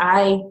websites,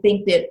 I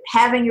think that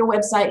having your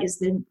website is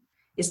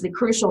the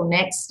crucial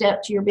next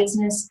step to your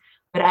business.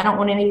 But I don't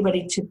want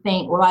anybody to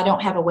think, well, I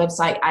don't have a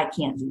website, I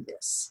can't do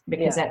this,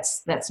 because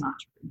that's not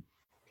true.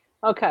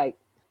 Okay.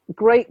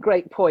 Great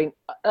point.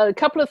 A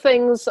couple of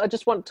things I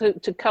just want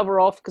to cover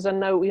off, because I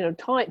know,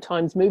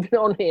 time's moving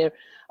on here.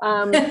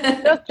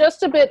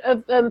 Just a bit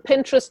of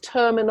Pinterest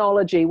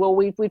terminology. Well,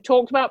 we've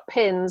talked about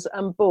pins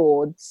and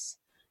boards.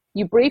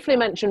 You briefly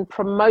mentioned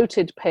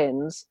promoted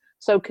pins.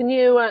 So can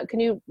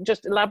you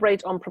just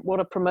elaborate on what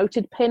a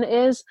promoted pin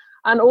is?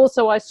 And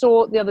also, I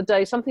saw the other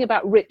day something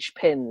about rich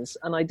pins,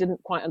 and I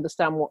didn't quite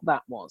understand what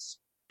that was.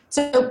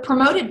 So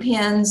promoted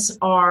pins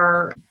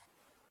are,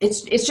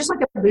 it's just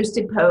like a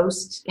boosted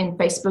post in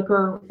Facebook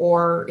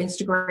or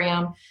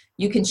Instagram.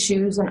 You can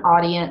choose an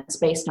audience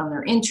based on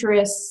their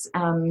interests,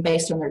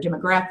 based on their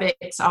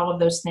demographics, all of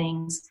those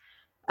things.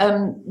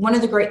 One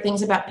of the great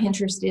things about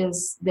Pinterest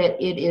is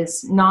that it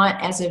is not,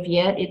 as of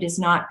yet, it is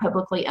not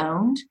publicly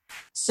owned.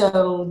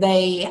 So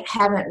they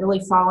haven't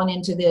really fallen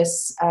into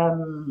this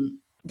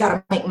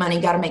got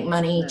to make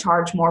money,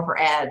 charge more for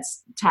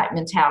ads type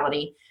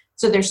mentality.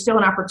 So there's still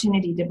an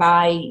opportunity to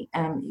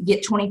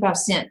get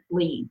 25-cent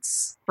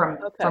leads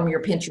from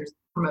your Pinterest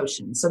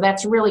promotion. So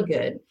that's really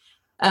good.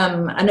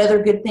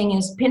 Another good thing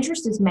is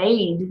Pinterest is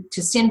made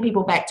to send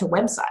people back to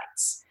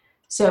websites.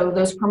 So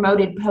those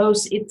promoted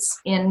posts, it's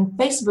in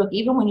Facebook,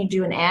 even when you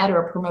do an ad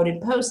or a promoted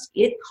post,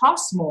 it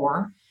costs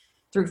more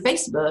through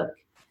Facebook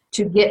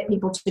to get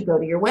people to go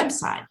to your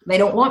website. They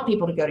don't want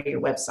people to go to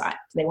your website.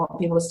 They want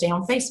people to stay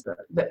on Facebook.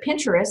 But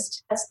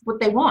Pinterest, that's what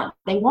they want.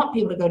 They want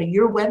people to go to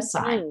your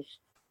website.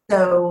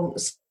 So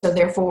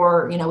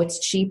therefore, it's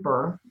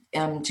cheaper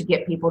to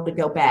get people to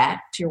go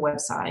back to your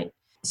website.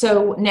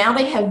 So now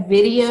they have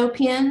video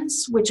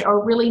pins, which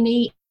are really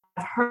neat.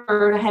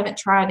 I haven't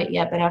tried it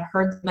yet, but I've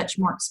heard much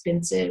more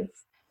expensive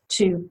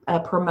to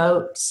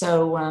promote.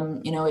 So,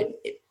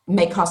 it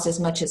may cost as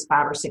much as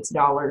 $5 or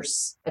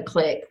 $6 a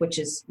click, which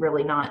is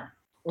really not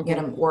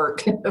going to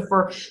work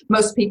for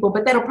most people,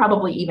 but that'll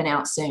probably even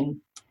out soon.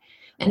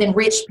 And then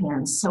rich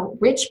pins. So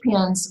rich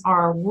pins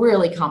are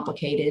really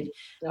complicated.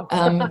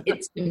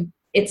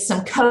 It's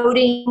some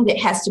coding that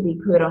has to be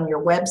put on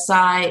your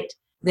website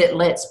that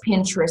lets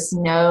Pinterest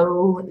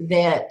know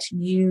that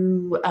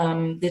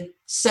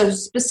so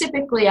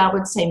specifically, I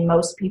would say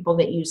most people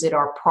that use it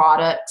are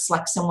products,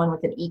 like someone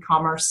with an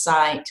e-commerce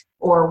site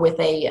or with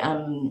a,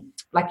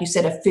 like you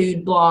said, a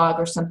food blog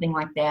or something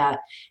like that.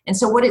 And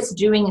so what it's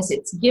doing is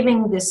it's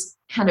giving this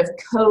kind of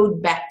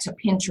code back to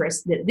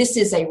Pinterest that this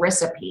is a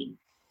recipe.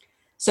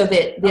 So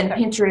that then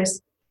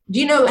Pinterest,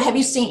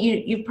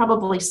 you've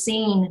probably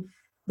seen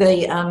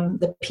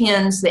the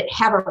pins that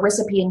have a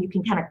recipe, and you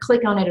can kind of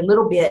click on it a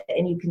little bit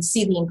and you can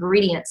see the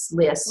ingredients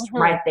list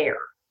right there.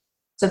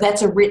 So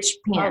that's a rich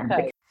pin.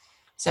 Okay.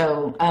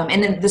 So,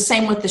 and then the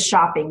same with the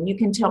shopping. You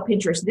can tell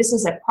Pinterest, this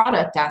is a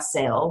product I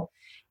sell.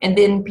 And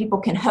then people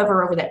can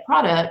hover over that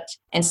product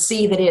and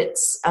see that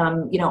it's,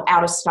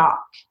 out of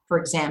stock, for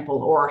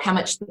example, or how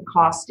much the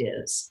cost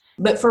is.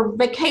 But for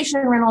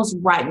vacation rentals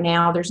right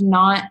now, there's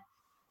not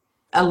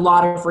a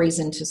lot of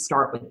reason to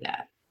start with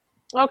that.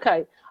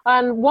 Okay.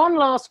 And one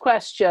last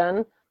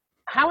question.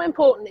 How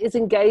important is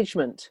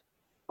engagement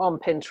on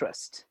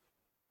Pinterest?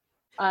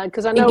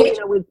 Because I know,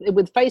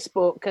 with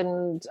Facebook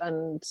and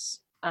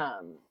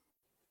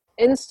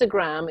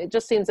Instagram, it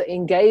just seems that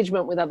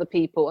engagement with other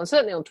people, and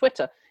certainly on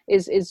Twitter,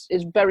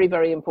 is very,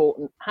 very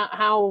important.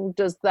 How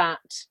does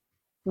that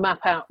map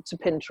out to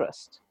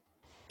Pinterest?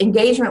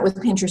 Engagement with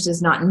Pinterest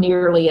is not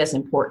nearly as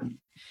important.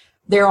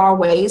 There are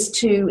ways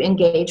to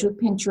engage with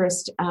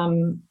Pinterest.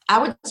 I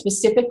would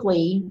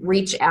specifically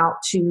reach out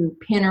to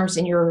pinners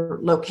in your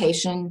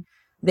location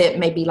that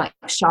may be like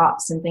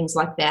shops and things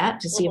like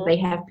that to see if they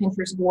have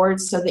Pinterest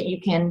boards so that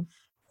you can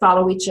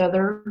follow each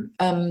other.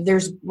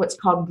 There's what's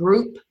called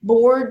group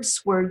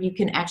boards where you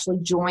can actually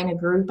join a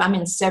group. I'm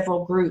in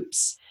several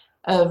groups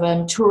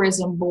of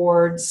tourism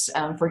boards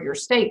for your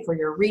state, for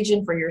your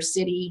region, for your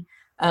city,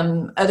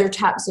 other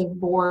types of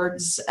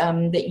boards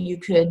that you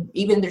could,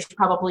 even there's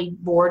probably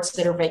boards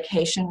that are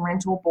vacation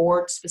rental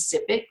board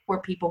specific where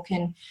people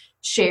can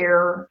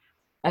share.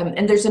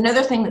 And there's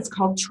another thing that's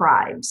called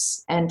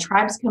Tribes. And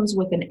Tribes comes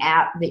with an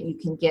app that you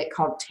can get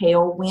called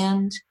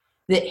Tailwind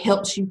that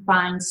helps you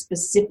find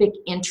specific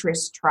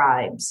interest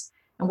tribes.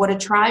 And what a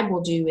tribe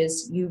will do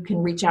is you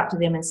can reach out to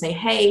them and say,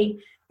 hey,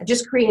 I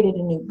just created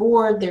a new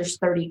board. There's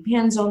 30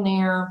 pins on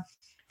there.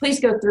 Please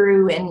go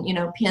through and,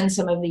 pin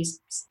some of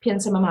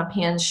my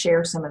pins,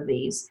 share some of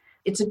these.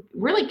 It's a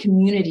really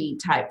community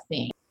type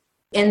thing.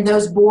 And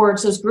those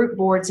boards, those group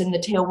boards in the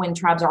Tailwind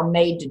Tribes are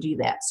made to do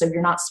that. So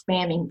you're not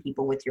spamming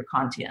people with your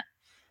content.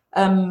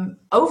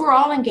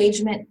 Overall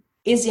engagement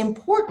is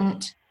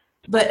important.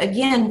 But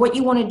again, what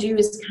you want to do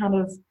is kind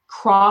of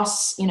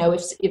cross,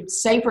 if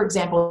say, for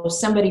example, if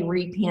somebody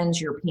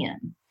repins your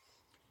pin,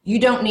 you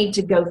don't need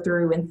to go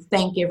through and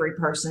thank every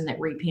person that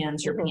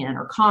repins your pin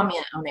or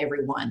comment on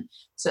everyone.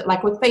 So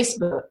like with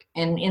Facebook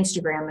and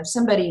Instagram, if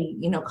somebody,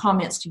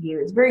 comments to you,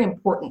 it's very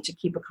important to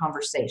keep a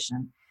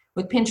conversation.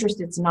 With Pinterest,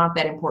 it's not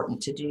that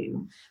important to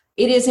do.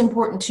 It is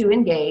important to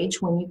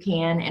engage when you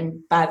can.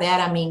 And by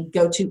that, I mean,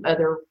 go to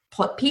other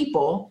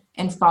people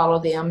and follow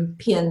them,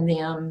 pin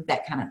them,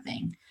 that kind of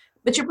thing.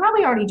 But you're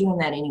probably already doing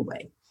that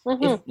anyway.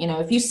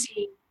 If you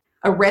see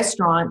a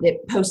restaurant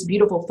that posts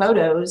beautiful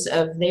photos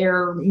of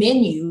their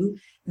menu,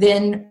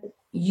 then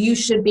you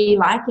should be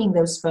liking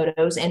those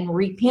photos and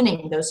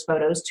repinning those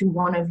photos to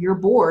one of your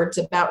boards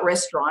about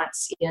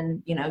restaurants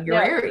in,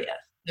 your area.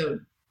 So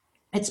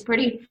it's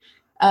pretty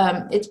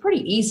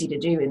easy to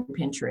do in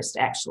Pinterest,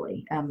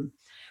 actually.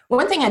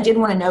 One thing I did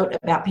want to note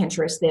about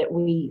Pinterest that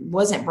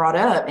wasn't brought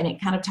up, and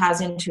it kind of ties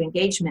into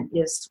engagement,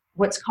 is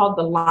what's called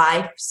the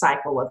life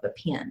cycle of a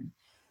pin.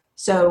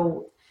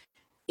 So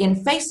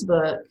in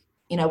Facebook,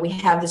 we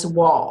have this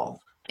wall,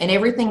 and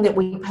everything that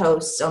we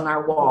post on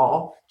our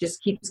wall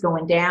just keeps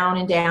going down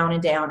and down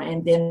and down.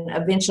 And then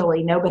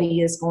eventually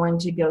nobody is going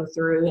to go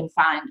through and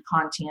find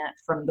content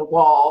from the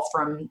wall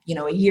from,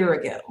 a year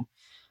ago.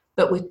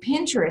 But with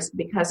Pinterest,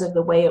 because of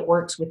the way it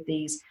works with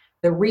the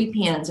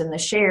repins and the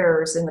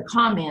shares and the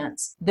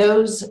comments,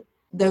 those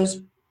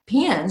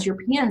pins, your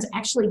pins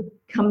actually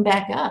come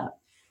back up.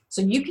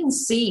 So you can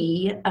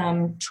see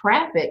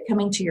traffic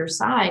coming to your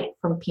site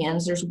from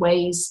pins. There's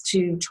ways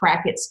to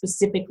track it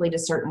specifically to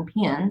certain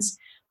pins,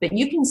 but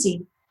you can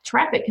see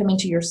traffic coming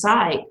to your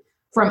site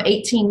from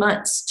 18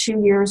 months,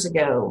 2 years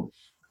ago,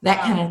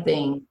 that kind of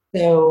thing.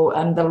 So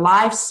the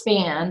life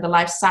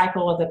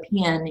cycle of a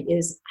pin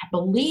is, I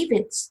believe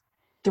it's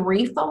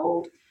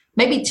threefold,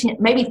 maybe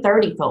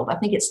 30-fold. I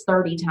think it's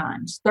 30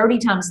 times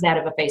that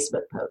of a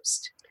Facebook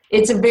post.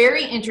 It's a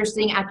very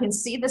interesting. I can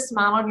see the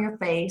smile on your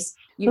face.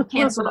 You've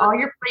canceled all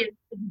your plans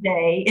for the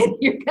day, and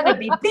you're going to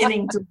be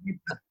pinning to.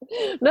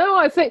 No,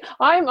 I think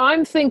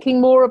I'm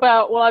thinking more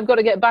about, well, I've got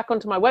to get back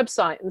onto my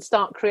website and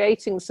start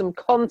creating some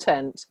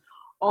content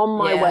on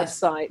my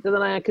website that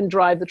then I can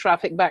drive the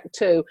traffic back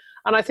to.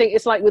 And I think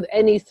it's like with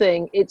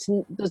anything, it's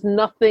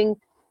not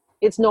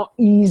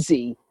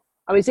easy.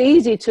 I mean, it's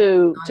easy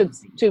to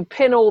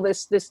pin all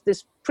this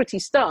pretty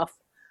stuff,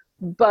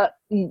 but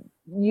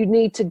you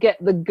need to get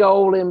the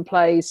goal in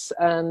place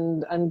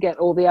and get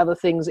all the other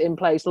things in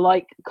place,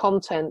 like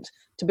content,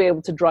 to be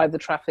able to drive the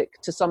traffic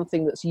to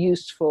something that's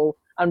useful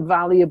and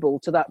valuable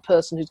to that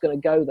person who's going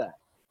to go there.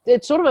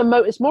 It's sort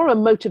of it's more of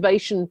a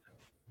motivation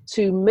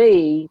to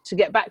me to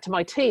get back to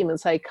my team and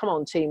say, come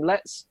on team,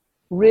 let's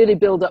really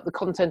build up the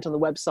content on the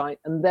website,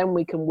 and then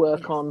we can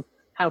work on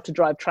how to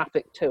drive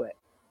traffic to it.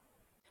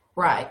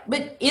 Right.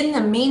 But in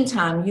the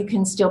meantime, you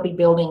can still be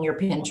building your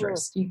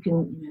Pinterest. You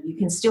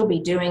can still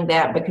be doing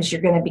that, because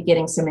you're going to be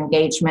getting some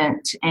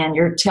engagement, and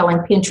you're telling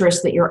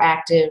Pinterest that you're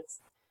active.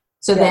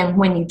 So then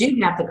when you do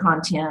have the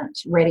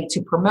content ready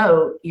to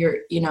promote,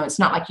 it's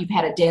not like you've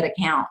had a dead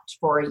account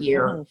for a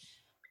year,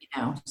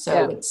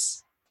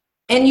 it's,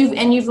 and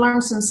you've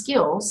learned some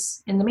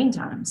skills in the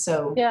meantime.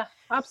 So yeah,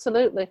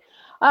 absolutely.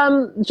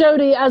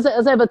 Jody, as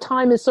ever,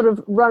 time is sort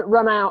of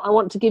run out. I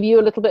want to give you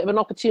a little bit of an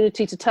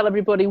opportunity to tell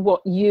everybody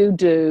what you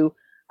do.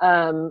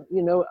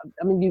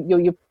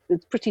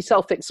 It's pretty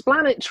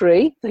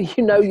self-explanatory that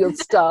you know your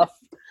stuff,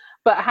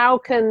 but how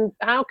can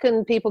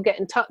people get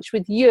in touch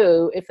with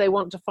you if they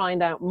want to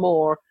find out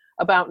more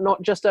about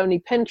not just only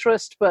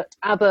Pinterest, but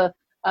other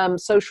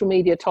social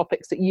media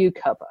topics that you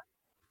cover?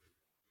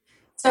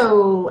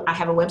 So I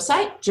have a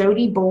website,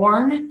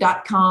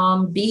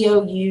 jodybourne.com,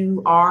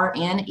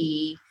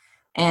 BOURNE.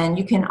 And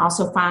you can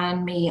also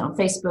find me on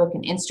Facebook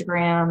and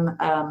Instagram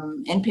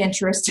and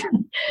Pinterest.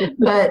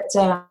 But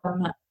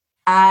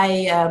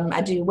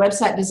I do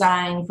website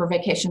design for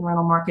vacation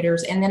rental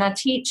marketers, and then I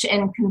teach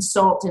and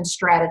consult and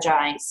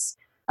strategize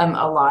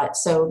a lot.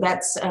 So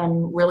that's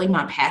really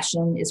my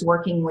passion, is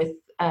working with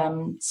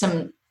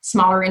some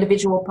smaller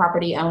individual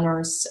property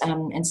owners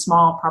and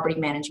small property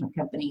management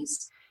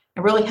companies,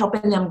 and really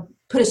helping them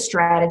put a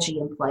strategy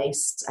in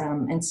place.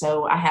 And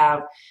so I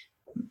have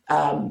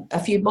a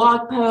few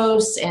blog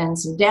posts and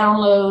some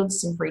downloads,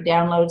 some free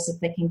downloads that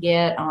they can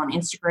get on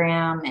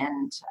Instagram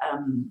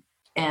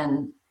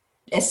and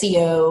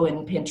SEO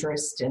and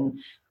Pinterest and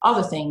all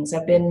the things.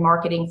 I've been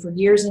marketing for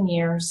years and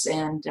years,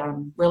 and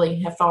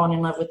really have fallen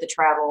in love with the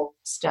travel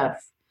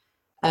stuff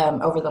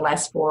over the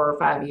last 4 or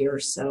 5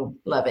 years. So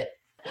love it.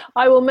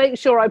 I will make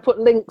sure I put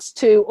links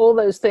to all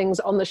those things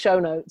on the show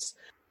notes,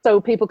 so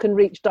people can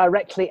reach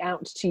directly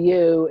out to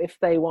you if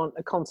they want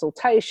a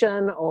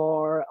consultation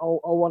or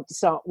want to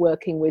start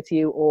working with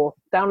you or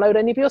download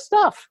any of your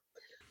stuff.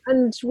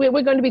 And we're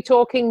going to be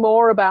talking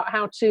more about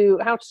how to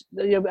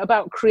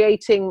about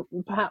creating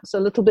perhaps a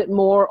little bit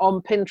more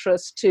on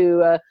Pinterest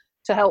to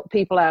help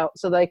people out,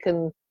 so they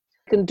can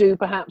do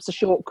perhaps a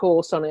short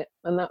course on it.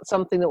 And that's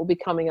something that will be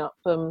coming up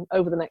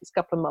over the next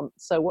couple of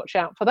months. So watch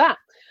out for that.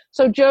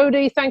 So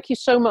Jody, thank you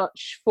so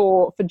much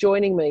for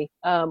joining me.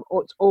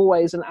 It's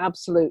always an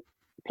absolute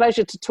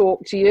pleasure to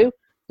talk to you.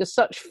 Just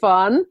such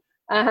fun.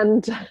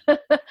 And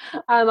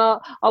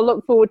I'll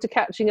look forward to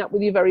catching up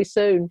with you very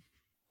soon.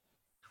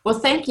 Well,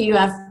 thank you.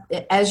 I've,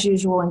 as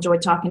usual,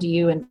 enjoyed talking to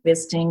you and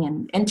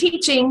visiting and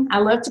teaching. I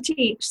love to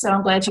teach, so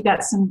I'm glad you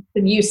got some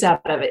use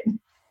out of it.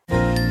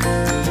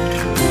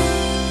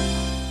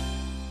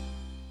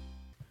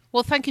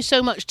 Well, thank you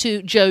so much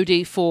to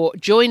Jody for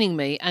joining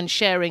me and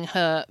sharing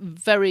her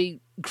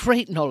very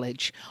great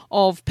knowledge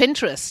of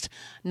Pinterest.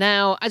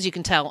 Now, as you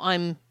can tell,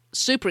 I'm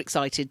super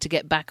excited to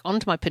get back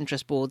onto my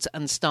Pinterest boards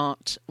and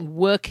start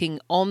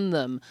working on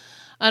them.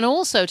 And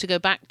also to go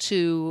back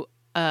to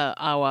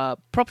our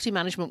property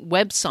management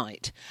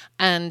website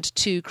and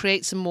to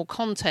create some more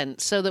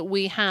content so that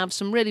we have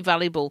some really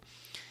valuable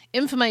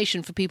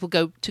information for people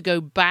to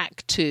go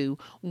back to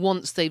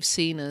once they've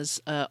seen us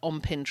on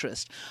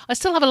Pinterest. I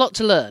still have a lot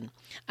to learn,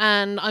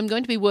 and I'm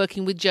going to be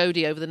working with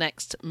Jody over the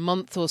next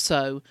month or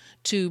so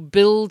to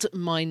build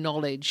my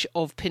knowledge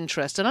of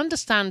Pinterest and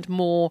understand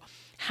more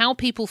how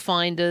people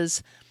find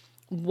us,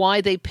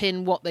 why they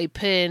pin what they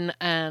pin,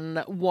 and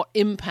what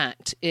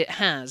impact it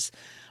has.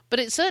 But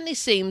it certainly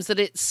seems that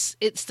it's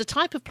the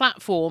type of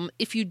platform,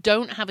 if you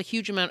don't have a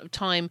huge amount of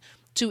time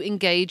to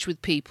engage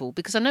with people,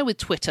 because I know with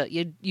Twitter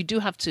you do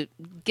have to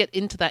get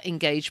into that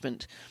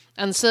engagement,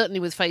 and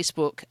certainly with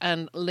Facebook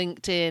and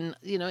LinkedIn,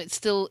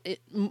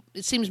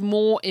 it seems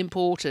more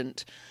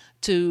important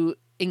to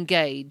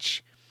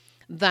engage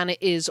than it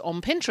is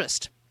on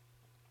Pinterest.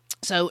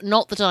 So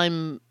not that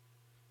I'm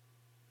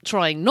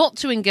trying not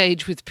to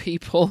engage with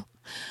people,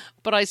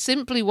 but I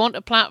simply want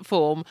a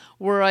platform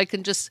where I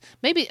can just,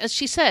 maybe, as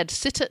she said,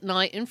 sit at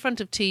night in front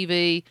of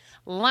TV,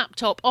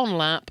 laptop on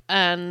lap,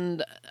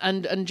 and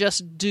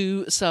just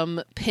do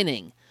some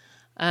pinning.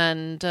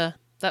 And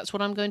that's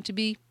what I'm going to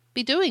be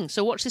doing.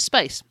 So watch this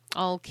space.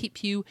 I'll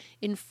keep you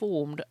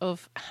informed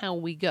of how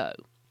we go.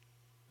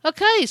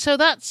 Okay, so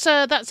that's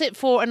it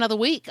for another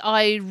week.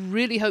 I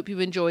really hope you've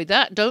enjoyed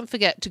that. Don't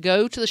forget to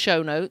go to the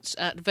show notes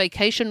at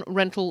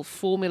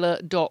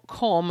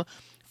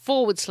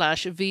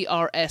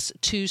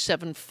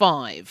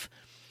vacationrentalformula.com/VRS275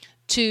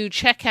 to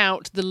check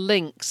out the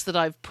links that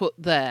I've put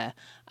there.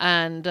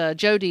 And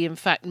Jody, in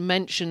fact,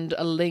 mentioned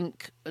a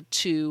link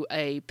to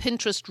a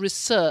Pinterest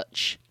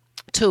research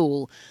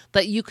tool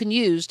that you can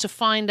use to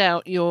find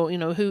out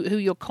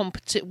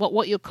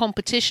what your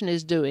competition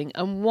is doing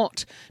and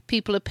what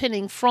people are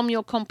pinning from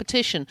your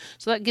competition.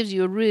 So that gives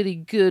you a really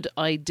good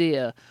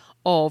idea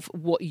of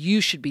what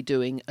you should be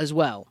doing as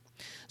well.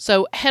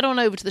 So head on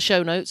over to the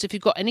show notes. If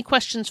you've got any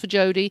questions for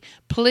Jody,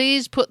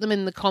 please put them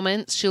in the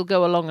comments. She'll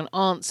go along and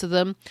answer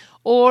them.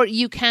 Or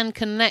you can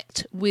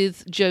connect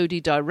with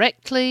Jody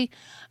directly.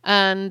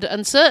 And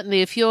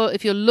certainly if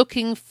you're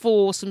looking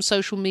for some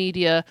social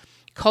media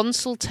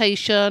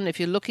consultation, if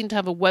you're looking to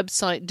have a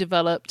website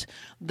developed,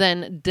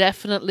 then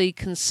definitely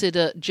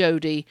consider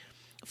Jody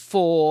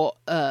for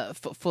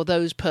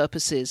those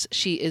purposes.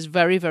 She is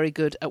very, very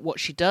good at what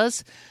she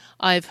does.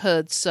 I've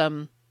heard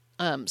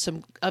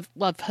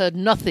I've heard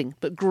nothing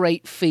but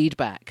great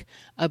feedback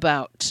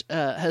about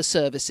her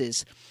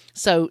services.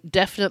 So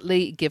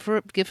definitely give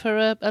her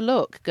a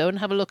look. Go and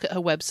have a look at her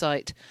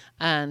website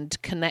and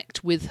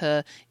connect with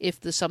her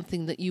if there's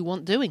something that you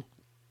want doing.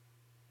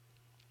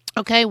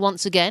 Okay,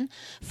 once again,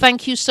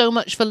 thank you so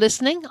much for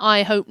listening.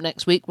 I hope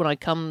next week when I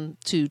come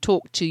to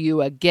talk to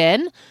you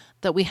again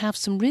that we have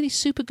some really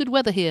super good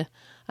weather here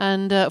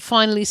and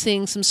finally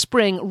seeing some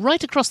spring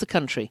right across the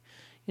country.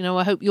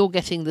 I hope you're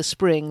getting the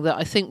spring that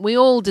I think we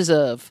all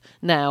deserve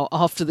now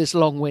after this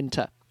long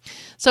winter.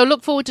 So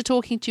look forward to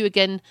talking to you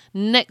again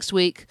next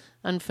week.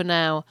 And for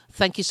now,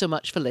 thank you so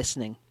much for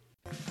listening.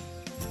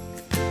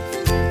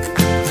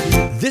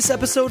 This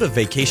episode of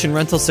Vacation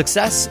Rental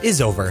Success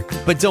is over,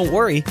 but don't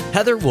worry,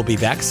 Heather will be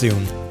back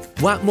soon.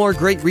 Want more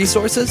great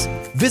resources?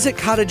 Visit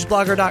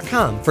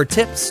cottageblogger.com for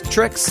tips,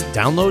 tricks,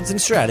 downloads,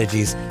 and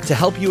strategies to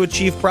help you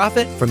achieve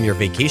profit from your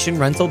vacation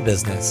rental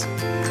business.